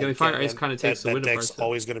 yeah. Fire Ice kind of takes the wind apart. That deck's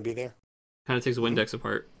always going to be there. Kind of takes the wind decks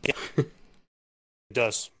apart. Yeah. It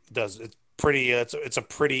does. It's pretty. It's a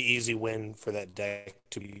pretty easy win for that deck,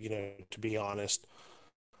 to be honest.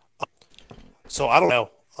 So I don't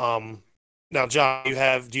know. Now, John,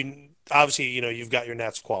 obviously you've got your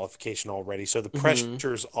Nats qualification already, so the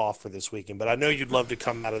pressure's off for this weekend. But I know you'd love to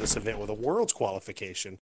come out of this event with a Worlds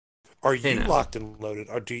qualification. Are you locked and loaded,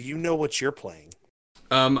 or do you know what you're playing?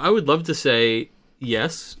 I would love to say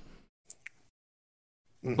yes,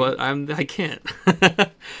 but I can't.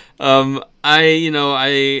 I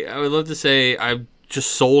would love to say I'm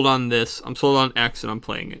just sold on this. I'm sold on X, and I'm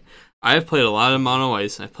playing it. I've played a lot of Mono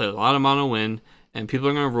Ice, and I've played a lot of Mono Wind, and people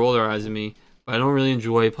are going to roll their eyes at me, but I don't really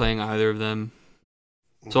enjoy playing either of them.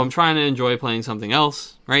 So I'm trying to enjoy playing something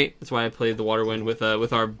else, right? That's why I played the Waterwind with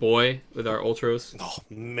our boy, with our Ultros. Oh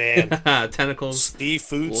man, tentacles,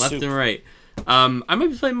 seafood left soup. and right. I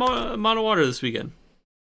might be playing Mono Water this weekend.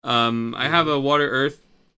 I have a Water Earth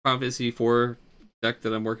Final Fantasy IV deck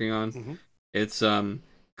that I'm working on. Mm-hmm. It's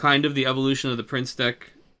kind of the evolution of the Prince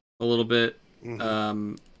deck a little bit.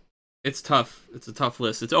 Mm-hmm. It's tough. It's a tough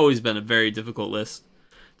list. It's always been a very difficult list.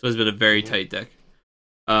 It's always been a very tight deck.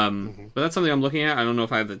 But that's something I'm looking at. I don't know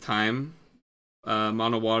if I have the time.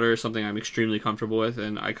 Mono Water is something I'm extremely comfortable with,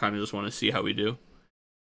 and I kind of just want to see how we do.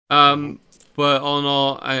 But all in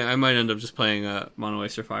all, I might end up just playing Mono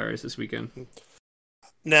Ice or Fire Ice this weekend.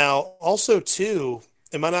 Now, also too,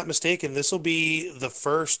 am I not mistaken? This will be the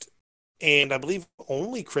first and I believe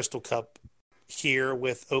only Crystal Cup here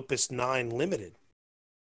with Opus 9 Limited.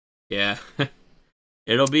 Yeah,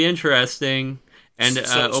 it'll be interesting. And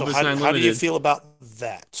Opus 9 Limited. How do you feel about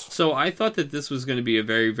that? So I thought that this was going to be a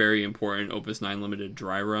very, very important Opus 9 Limited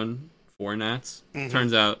dry run for Nats.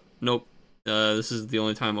 Turns out, nope. This is the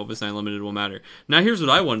only time Opus 9 Limited will matter. Now here's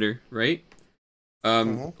what I wonder, right?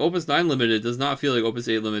 Opus 9 Limited does not feel like Opus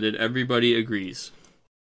 8 Limited. Everybody agrees.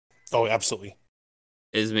 Oh, absolutely.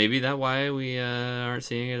 Is maybe that why we aren't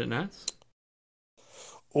seeing it at Nats?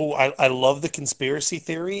 Oh, I love the conspiracy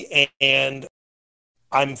theory, and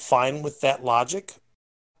I'm fine with that logic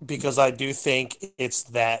because I do think it's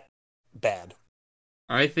that bad.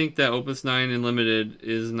 I think that Opus 9 and Limited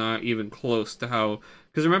is not even close to how...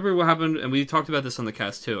 Because remember what happened, and we talked about this on the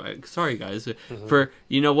cast too. Sorry, guys. For,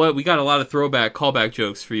 you know what, we got a lot of throwback, callback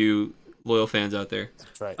jokes for you loyal fans out there.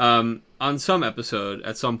 That's right. On some episode,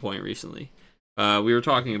 at some point recently, we were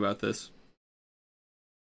talking about this.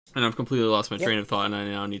 And I've completely lost my train of thought, and I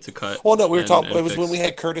now need to cut. Well, no, we were talking. It was when we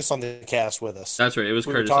had Curtis on the cast with us. That's right. It was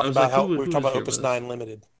Curtis. We were talking about Opus 9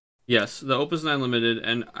 Limited. Yes, the Opus 9 Limited,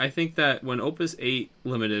 and I think that when Opus 8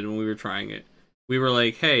 Limited, when we were trying it, we were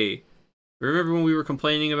like, hey, remember when we were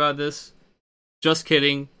complaining about this? Just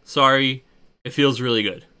kidding. Sorry. It feels really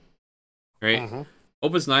good. Right?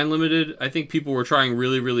 Opus 9 Limited, I think people were trying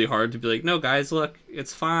really, really hard to be like, no, guys, look,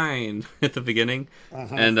 it's fine at the beginning.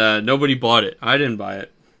 And nobody bought it. I didn't buy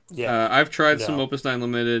it. Yeah. I've tried some Opus 9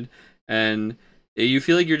 Limited, and you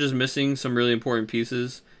feel like you're just missing some really important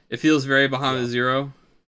pieces. It feels very Bahamut Zero.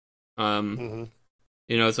 You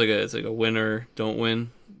know, it's like a win or don't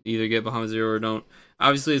win. Either get Bahamut Zero or don't.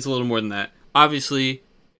 Obviously, it's a little more than that. Obviously,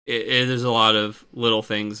 there's a lot of little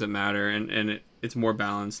things that matter, and it's more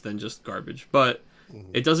balanced than just garbage. But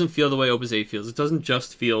it doesn't feel the way Opus 8 feels. It doesn't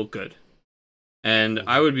just feel good. And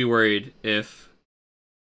I would be worried if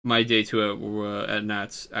my day 2 at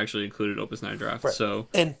Nats actually included Opus 9 draft. Right. So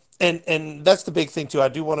and that's the big thing too. I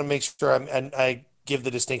do want to make sure I give the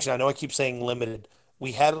distinction. I know I keep saying limited.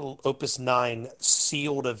 We had an Opus 9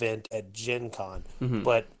 sealed event at Gen Con,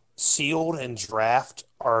 but sealed and draft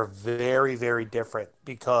are very, very different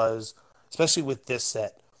because, especially with this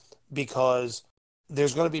set, because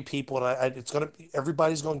there's going to be people, and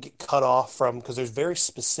everybody's going to get cut off from, because there's very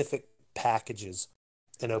specific packages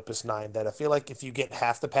in Opus 9 that I feel like if you get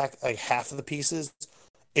half the pack, like half of the pieces,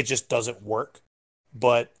 it just doesn't work.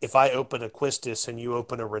 But if I open a Quistis and you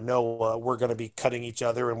open a Renoa, we're going to be cutting each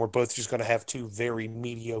other, and we're both just going to have two very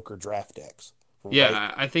mediocre draft decks. Right?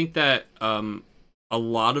 Yeah, I think that a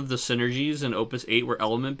lot of the synergies in Opus 8 were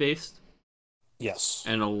element-based. Yes.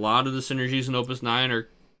 And a lot of the synergies in Opus 9 are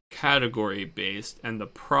category-based. And the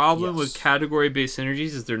problem with category-based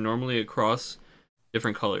synergies is they're normally across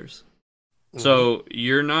different colors. So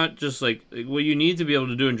you're not just like what you need to be able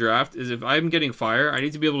to do in draft is if I'm getting fire, I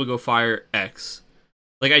need to be able to go fire X.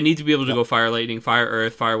 Like I need to be able to go fire lightning, fire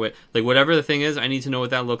earth, fire wind. Like whatever the thing is, I need to know what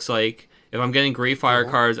that looks like. If I'm getting great fire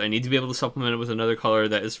cards, I need to be able to supplement it with another color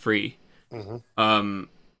that is free. And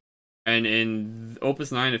in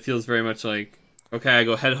Opus 9, it feels very much like, okay, I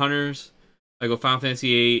go Headhunters, I go Final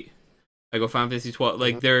Fantasy 8, I go Final Fantasy 12.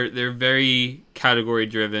 Like they're very category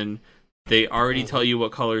driven. They already tell you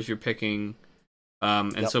what colors you're picking.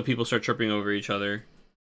 And so people start tripping over each other.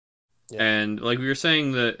 And like we were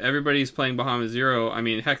saying that everybody's playing Bahamut Zero. I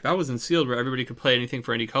mean, heck, that was in sealed where everybody could play anything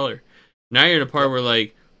for any color. Now you're at a part where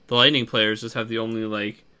like the lightning players just have the only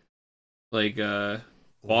like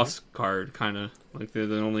boss card kind of like they're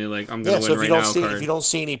the only like I'm gonna win right now card. If you don't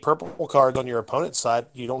see any purple cards on your opponent's side,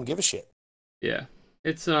 you don't give a shit. Yeah,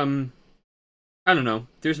 it's I don't know.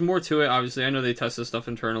 There's more to it. Obviously, I know they test this stuff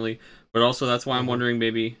internally, but also that's why I'm wondering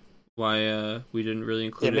maybe why we didn't really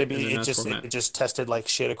include it. Maybe in the format. it just tested like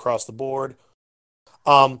shit across the board.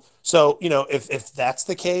 So if that's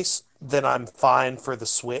the case, then I'm fine for the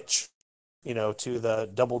switch, to the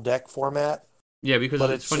double deck format. Yeah, because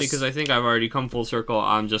it's funny because I think I've already come full circle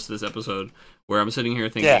on just this episode where I'm sitting here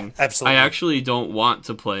thinking, I actually don't want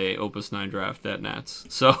to play Opus 9 Draft at Nats.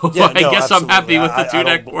 So I guess I'm happy with the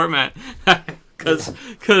 2-deck format. Because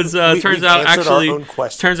turns out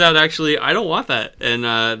actually I don't want that, and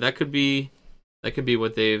that could be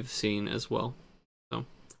what they've seen as well. So,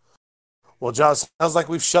 well, John, sounds like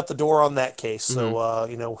we've shut the door on that case. So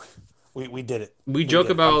we did it. We joke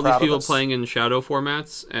about all these people playing in shadow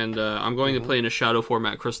formats, and I'm going to play in a shadow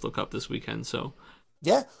format Crystal Cup this weekend. So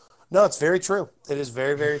yeah, no, it's very true. It is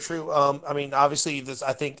very, very true. I mean, obviously,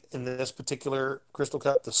 I think in this particular Crystal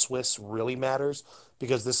Cup, the Swiss really matters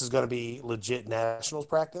because this is going to be legit nationals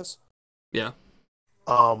practice. Yeah.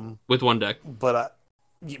 With one deck, but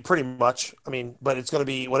pretty much. I mean, but it's going to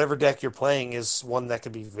be whatever deck you're playing is one that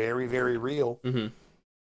could be very, very real. Mm-hmm.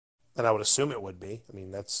 And I would assume it would be. I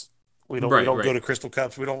mean, we don't go to Crystal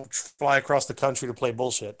Cups. We don't fly across the country to play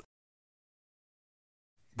bullshit.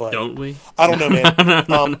 But don't we? I don't know, man.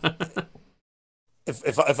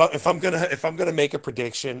 If I'm gonna make a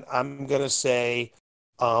prediction, I'm gonna say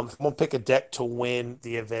I'm gonna pick a deck to win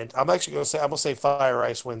the event. I'm gonna say Fire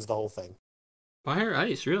Ice wins the whole thing. Fire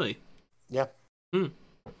Ice, really? Yeah.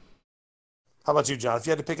 How about you, John? If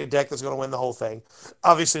you had to pick a deck that's going to win the whole thing,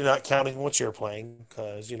 obviously not counting what you're playing,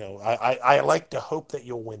 because I like to hope that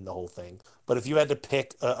you'll win the whole thing. But if you had to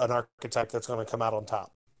pick an archetype that's going to come out on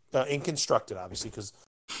top, in constructed, obviously,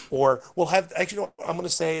 I'm going to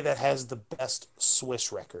say that has the best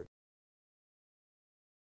Swiss record.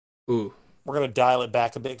 Ooh. We're going to dial it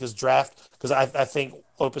back a bit because I think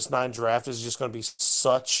Opus 9 Draft is just going to be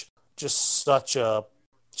such a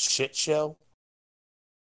shit show.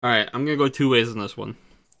 All right, I'm going to go two ways on this one.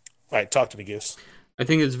 All right, talk to me, Goose. I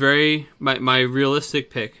think it's my realistic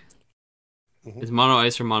pick is Mono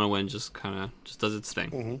Ice or Mono Wind just does its thing.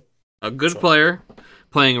 Mm-hmm. A good player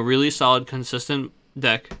playing a really solid, consistent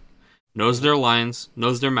deck, knows their lines,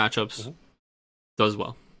 knows their matchups, does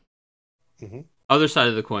well. Mm-hmm. Other side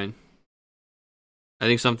of the coin, I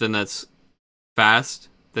think something that's fast,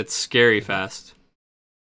 that's scary fast,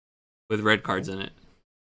 with red cards in it,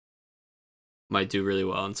 might do really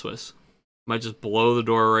well in Swiss. Might just blow the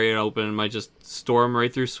door right open, might just storm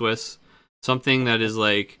right through Swiss. Something that is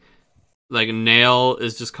like a nail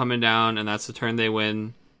is just coming down and that's the turn they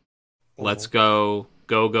win. Let's go,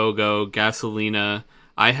 Gasolina.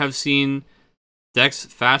 I have seen decks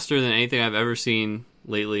faster than anything I've ever seen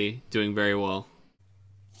lately doing very well.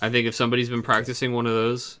 I think if somebody's been practicing one of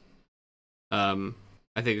those, I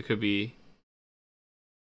think it could be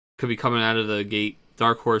coming out of the gate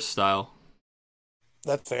Dark Horse style.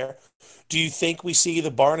 That's fair. Do you think we see the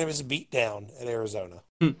Barnabas beatdown at Arizona?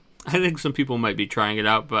 I think some people might be trying it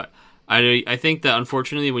out, but I think that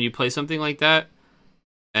unfortunately when you play something like that,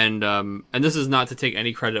 and this is not to take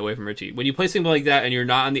any credit away from Richie, when you play something like that and you're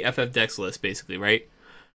not on the FF Decks list, basically, right?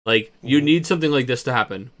 Like, you need something like this to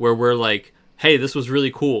happen, where we're like, hey, this was really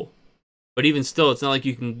cool. But even still, it's not like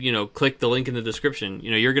you can, click the link in the description.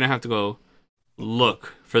 You're going to have to go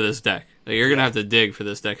look for this deck. Like, you're going to have to dig for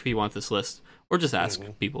this deck if you want this list. Or just ask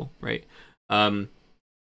people, right? But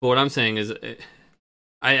what I'm saying is,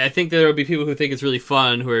 I think there will be people who think it's really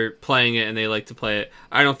fun, who are playing it and they like to play it.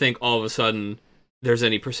 I don't think all of a sudden there's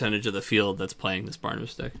any percentage of the field that's playing this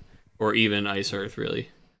Barnabas deck. Or even Ice Earth, really.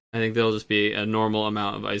 I think there'll just be a normal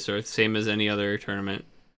amount of Ice Earth, same as any other tournament.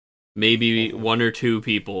 Maybe one or two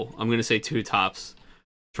people, I'm going to say two tops,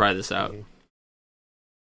 try this out.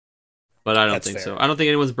 But I don't think so. I don't think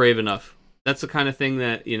anyone's brave enough. That's the kind of thing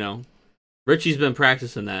that, Richie's been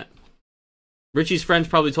practicing that. Richie's friends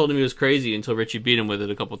probably told him he was crazy until Richie beat him with it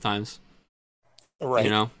a couple times.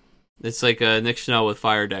 Right. It's like Nick Schnell with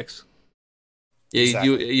fire decks. Yeah,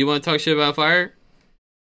 exactly. You want to talk shit about fire?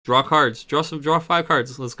 Draw cards. Draw 5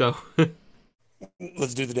 cards. Let's go.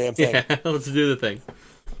 Let's do the damn thing. Yeah, let's do the thing.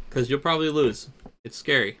 Because you'll probably lose. It's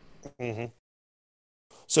scary. Mm-hmm.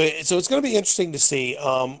 So it's going to be interesting to see.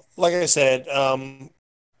 Like I said,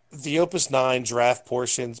 the Opus 9 draft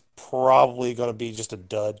portion's probably going to be just a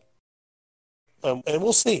dud. And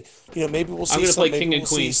we'll see. Maybe we'll see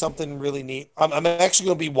see something really neat. I'm actually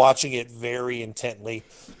going to be watching it very intently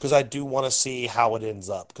because I do want to see how it ends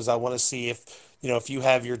up. Because I want to see if you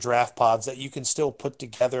have your draft pods that you can still put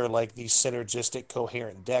together like these synergistic,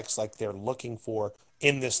 coherent decks like they're looking for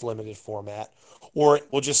in this limited format. Or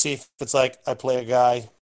we'll just see if it's like I play a guy,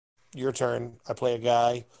 your turn, I play a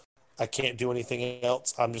guy, I can't do anything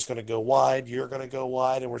else. I'm just going to go wide. You're going to go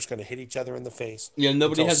wide, and we're just going to hit each other in the face. Yeah,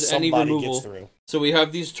 nobody has any removal. So we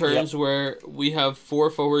have these turns where we have 4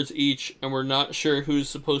 forwards each, and we're not sure who's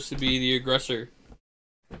supposed to be the aggressor.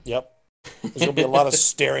 Yep. There's going to be a lot of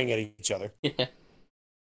staring at each other. Yeah.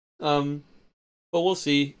 But we'll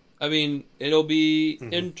see. I mean, it'll be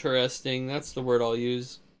Mm-hmm. interesting. That's the word I'll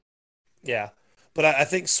use. Yeah. But I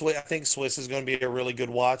think Swiss is going to be a really good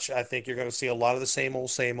watch. I think you're going to see a lot of the same old,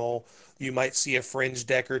 same old. You might see a fringe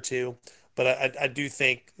deck or two, but I do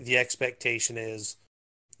think the expectation is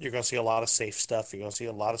you're going to see a lot of safe stuff. You're going to see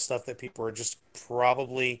a lot of stuff that people are just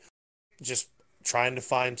probably just trying to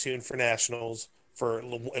fine tune for nationals for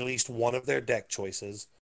at least one of their deck choices.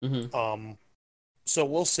 Mm-hmm. So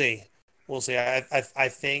we'll see. We'll see. I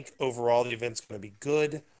think overall the event's going to be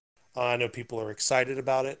good. I know people are excited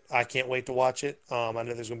about it. I can't wait to watch it. I know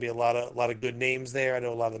there's going to be a lot of good names there. I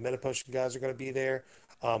know a lot of the Meta Potion guys are going to be there.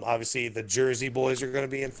 Obviously, the Jersey boys are going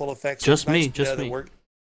to be in full effect. Just me. Dan.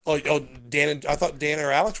 I thought Dan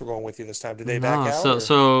or Alex were going with you this time. Did they back out?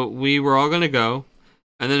 So we were all going to go,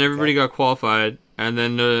 and then everybody got qualified, and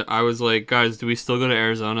then I was like, guys, do we still go to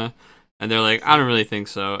Arizona? And they're like, I don't really think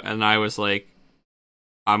so. And I was like,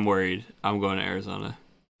 I'm worried. I'm going to Arizona.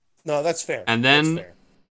 No, that's fair. And then,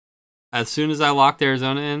 as soon as I locked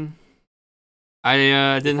Arizona in,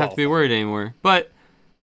 I didn't have to be worried anymore. But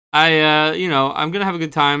I'm gonna have a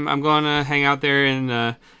good time. I'm going to hang out there in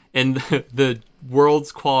the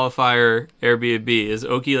world's qualifier Airbnb. As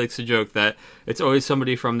Oki likes to joke that it's always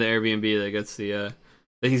somebody from the Airbnb that gets that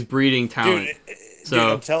he's breeding talent. Dude,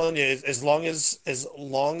 I'm telling you, as long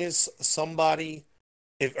as somebody.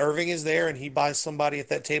 If Irving is there and he buys somebody at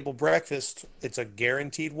that table breakfast, it's a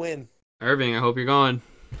guaranteed win. Irving, I hope you're going.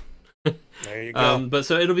 There you go. But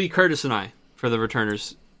so it'll be Curtis and I for the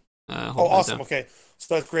returners. Awesome. Down. Okay.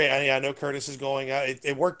 So that's great. I know Curtis is going.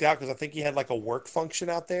 It worked out because I think he had like a work function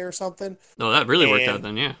out there or something. No, that really worked out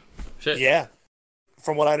then, yeah. Shit. Yeah.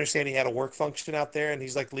 From what I understand, he had a work function out there, and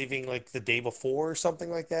he's like leaving like the day before or something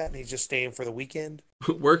like that, and he's just staying for the weekend.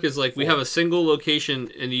 Work is like, we have a single location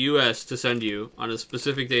in the U.S. to send you on a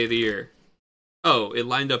specific day of the year. Oh, it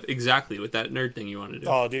lined up exactly with that nerd thing you want to do.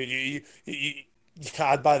 Oh, dude, you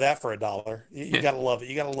I'd buy that for $1. You gotta love it.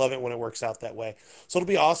 You gotta love it when it works out that way. So it'll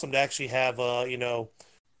be awesome to actually have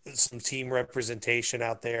some team representation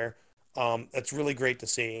out there. That's really great to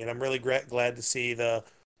see, and I'm really glad to see the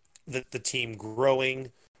team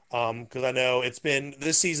growing, because I know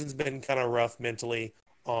this season's been kind of rough mentally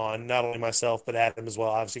on not only myself but Adam as well,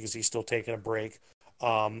 obviously, because he's still taking a break.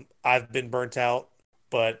 I've been burnt out,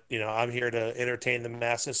 but I'm here to entertain the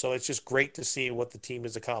masses, so it's just great to see what the team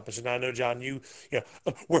has accomplished. And I know, John,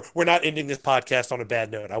 we're not ending this podcast on a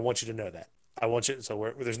bad note. I want you to know that. I want you.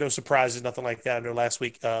 So there's no surprises, nothing like that. I know last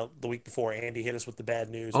week, the week before, Andy hit us with the bad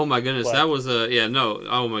news. Oh my goodness, that was no.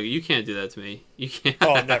 Oh my, you can't do that to me. You can't.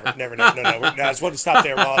 Oh, never. No. I just want to stop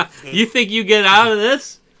there, Rob. You think you get out of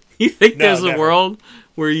this? You think there's a world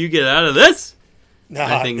where you get out of this? No,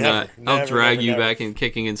 I think not. I'll drag you back in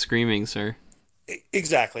kicking and screaming, sir.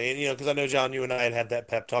 Exactly, and because I know, John, you and I had that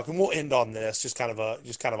pep talk, and we'll end on this, just kind of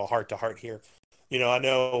a heart to heart here. I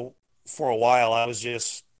know for a while I was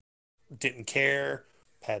just didn't care,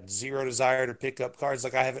 had zero desire to pick up cards.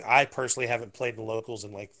 Like I personally haven't played in locals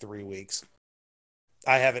in like 3 weeks.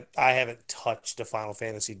 I haven't touched a Final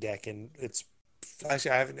Fantasy deck, and I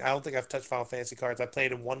don't think I've touched Final Fantasy cards. I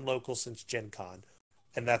played in one local since Gen Con,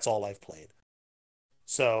 and that's all I've played.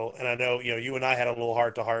 So, and I know, you and I had a little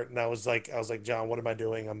heart to heart, and I was like, John, what am I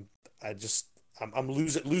doing? I'm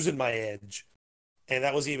losing my edge. And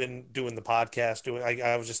that was even doing the podcast.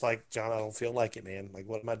 I was just like, John, I don't feel like it, man. Like,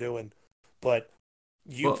 what am I doing? But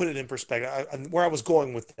put it in perspective. Where I was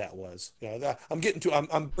going with that was, I'm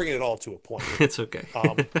bringing it all to a point. It's okay.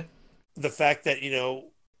 The fact that,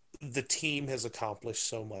 the team has accomplished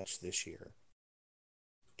so much this year.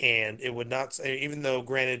 And it would not, even though,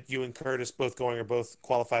 granted, you and Curtis both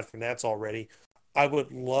qualified for Nats already, I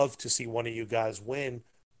would love to see one of you guys win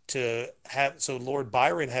so Lord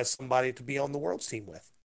Byron has somebody to be on the Worlds team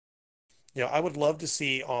with. I would love to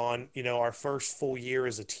see on, our first full year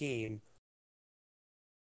as a team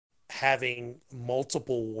having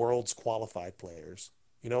multiple Worlds qualified players.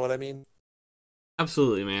 You know what I mean?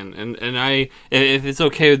 Absolutely, man. And if it's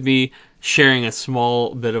okay with me sharing a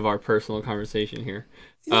small bit of our personal conversation here.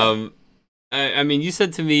 Yeah. I mean, you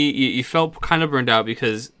said to me you felt kind of burned out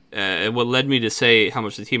because what led me to say how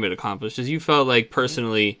much the team had accomplished is you felt like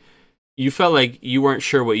personally, you felt like you weren't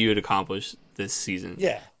sure what you had accomplished this season.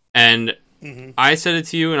 Yeah. And I said it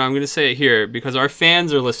to you, and I'm going to say it here because our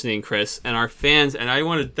fans are listening, Chris, and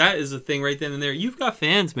that is the thing right then and there. You've got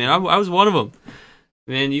fans, man. I was one of them.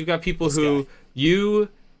 Man, you've got people who you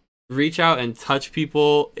reach out and touch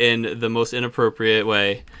people in the most inappropriate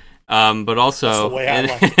way. But also, that's the way I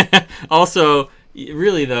like it. Also,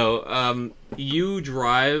 really though, you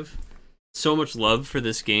drive so much love for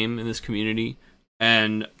this game and this community,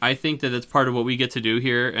 And I think that that's part of what we get to do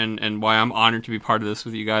here, and why I'm honored to be part of this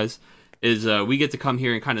with you guys, is we get to come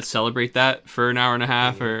here and kind of celebrate that for an hour and a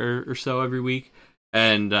half or so every week.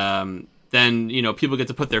 And then, people get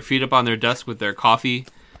to put their feet up on their desk with their coffee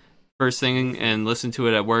first thing and listen to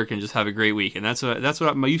it at work and just have a great week. And that's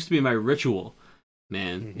what used to be my ritual,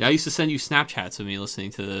 man. Mm-hmm. I used to send you Snapchats of me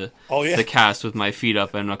listening to the cast with my feet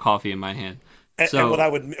up and a coffee in my hand.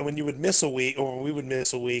 And when you would miss a week, or when we would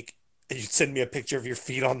miss a week, you'd send me a picture of your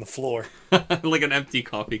feet on the floor. Like an empty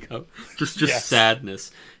coffee cup. Just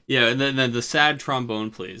sadness. Yeah, and then the sad trombone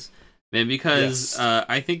plays. Man, because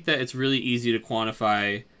I think that it's really easy to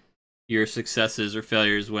quantify your successes or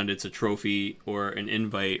failures when it's a trophy or an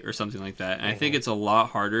invite or something like that. And I think it's a lot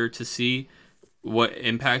harder to see what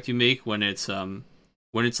impact you make when it's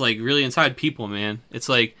like really inside people, man. It's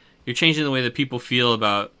like you're changing the way that people feel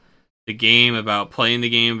about the game, about playing the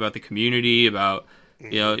game, about the community, about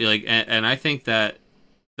and I think that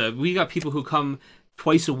we got people who come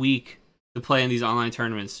twice a week to play in these online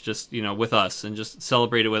tournaments, just with us and just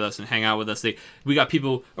celebrate it with us and hang out with us. We got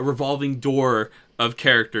people, a revolving door of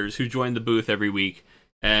characters who join the booth every week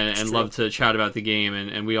and love to chat about the game,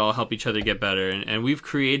 and we all help each other get better. And we've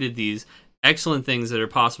created these excellent things that are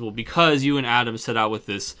possible because you and Adam set out with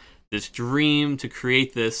this dream to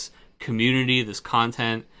create this community, this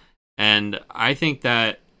content. And I think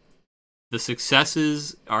that the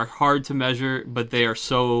successes are hard to measure, but they are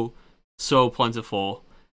so plentiful.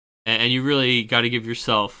 And you really got to give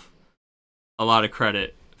yourself a lot of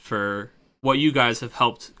credit for what you guys have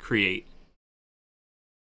helped create.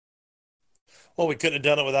 Well, we couldn't have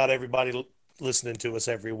done it without everybody listening to us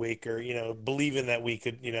every week, or believing that we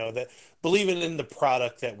could, believing in the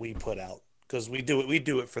product that we put out, because we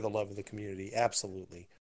do it for the love of the community, absolutely.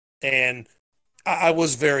 And I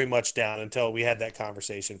was very much down until we had that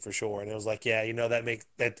conversation, for sure. And it was like,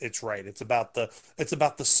 that it's right. It's about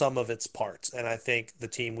the sum of its parts. And I think the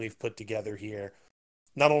team we've put together here,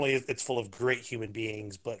 not only it's full of great human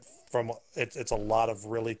beings, but it's a lot of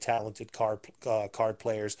really talented card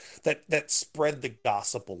players that spread the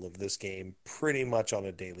gospel of this game pretty much on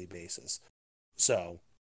a daily basis. So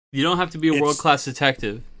you don't have to be a world-class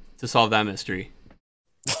detective to solve that mystery.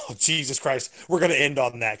 Oh, Jesus Christ. We're going to end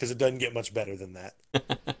on that because it doesn't get much better than that.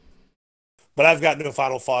 But I've got no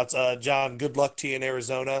final thoughts. John, good luck to you in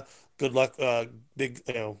Arizona. Good luck. I'm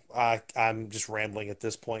just rambling at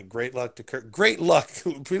this point. Great luck to Kirk. Great luck.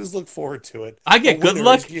 Please look forward to it. I get good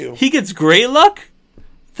luck? He gets great luck?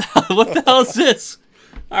 What the hell is this?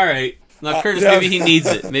 All right. Now, Curtis, maybe he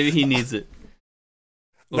needs it.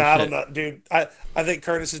 Oh, no, I don't know. Dude, I think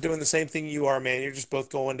Curtis is doing the same thing you are, man. You're just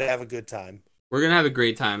both going to have a good time. We're going to have a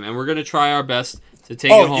great time, and we're going to try our best to take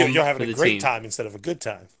it home. You're having a great time instead of a good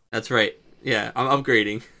time. That's right. Yeah, I'm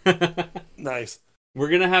upgrading. Nice. We're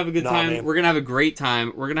going to have a good time. Man. We're going to have a great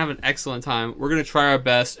time. We're going to have an excellent time. We're going to try our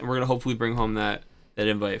best, and we're going to hopefully bring home that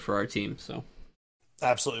invite for our team. So,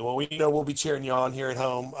 absolutely. Well, we know we'll be cheering you on here at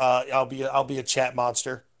home. I'll be a chat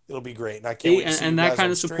monster. It'll be great, and I can't wait to see you guys that kind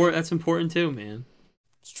of support, stream. That's important too, man.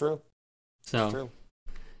 It's true. So. It's true.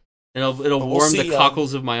 It'll warm the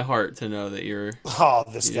cockles of my heart to know that you're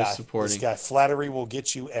supporting. This guy. Flattery will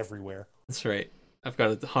get you everywhere. That's right. I've got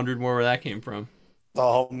 100 more where that came from.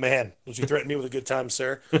 Oh, man. Don't you threaten me with a good time,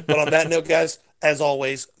 sir. But on that note, guys, as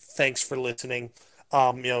always, thanks for listening.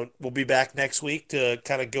 We'll be back next week to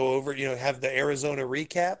kind of go over, have the Arizona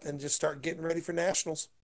recap and just start getting ready for Nationals.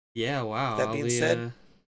 Yeah, wow. That being said,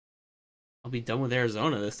 I'll be done with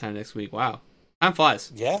Arizona this time next week. Wow. Time flies.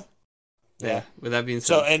 Yeah. Yeah, with that being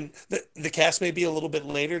said. So, and the cast may be a little bit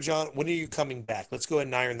later, John. When are you coming back? Let's go ahead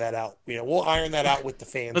and iron that out. We'll iron that out with the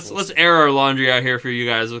fans. Let's air our laundry out here for you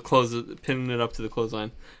guys. We'll pinning it up to the clothesline.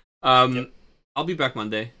 Yep. I'll be back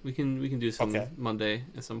Monday. We can do some Monday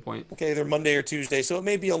at some point. Okay, either Monday or Tuesday. So it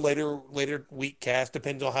may be a later week cast.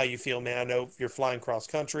 Depends on how you feel, man. I know if you're flying cross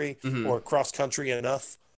country or cross country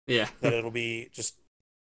enough. Yeah. That it'll be just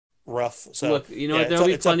rough. So look, there'll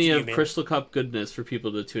be plenty of Crystal Cup goodness for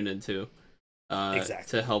people to tune into.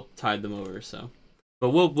 Exactly. To help tide them over. So,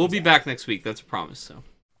 but we'll be back next week. That's a promise. So,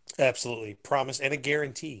 absolutely, promise and a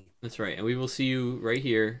guarantee. That's right, and we will see you right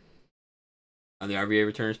here on the RVA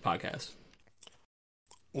Returners podcast.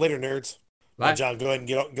 Later, nerds. Bye, John. Go ahead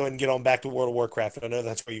and get on back to World of Warcraft. I know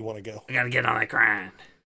that's where you want to go. I gotta get on that grind.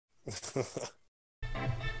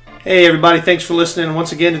 Hey everybody, thanks for listening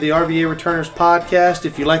once again to the RVA Returners podcast.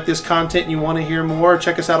 If you like this content and you want to hear more,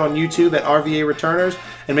 check us out on YouTube at RVA Returners,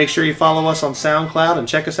 and make sure you follow us on SoundCloud and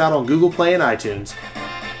check us out on Google Play and iTunes.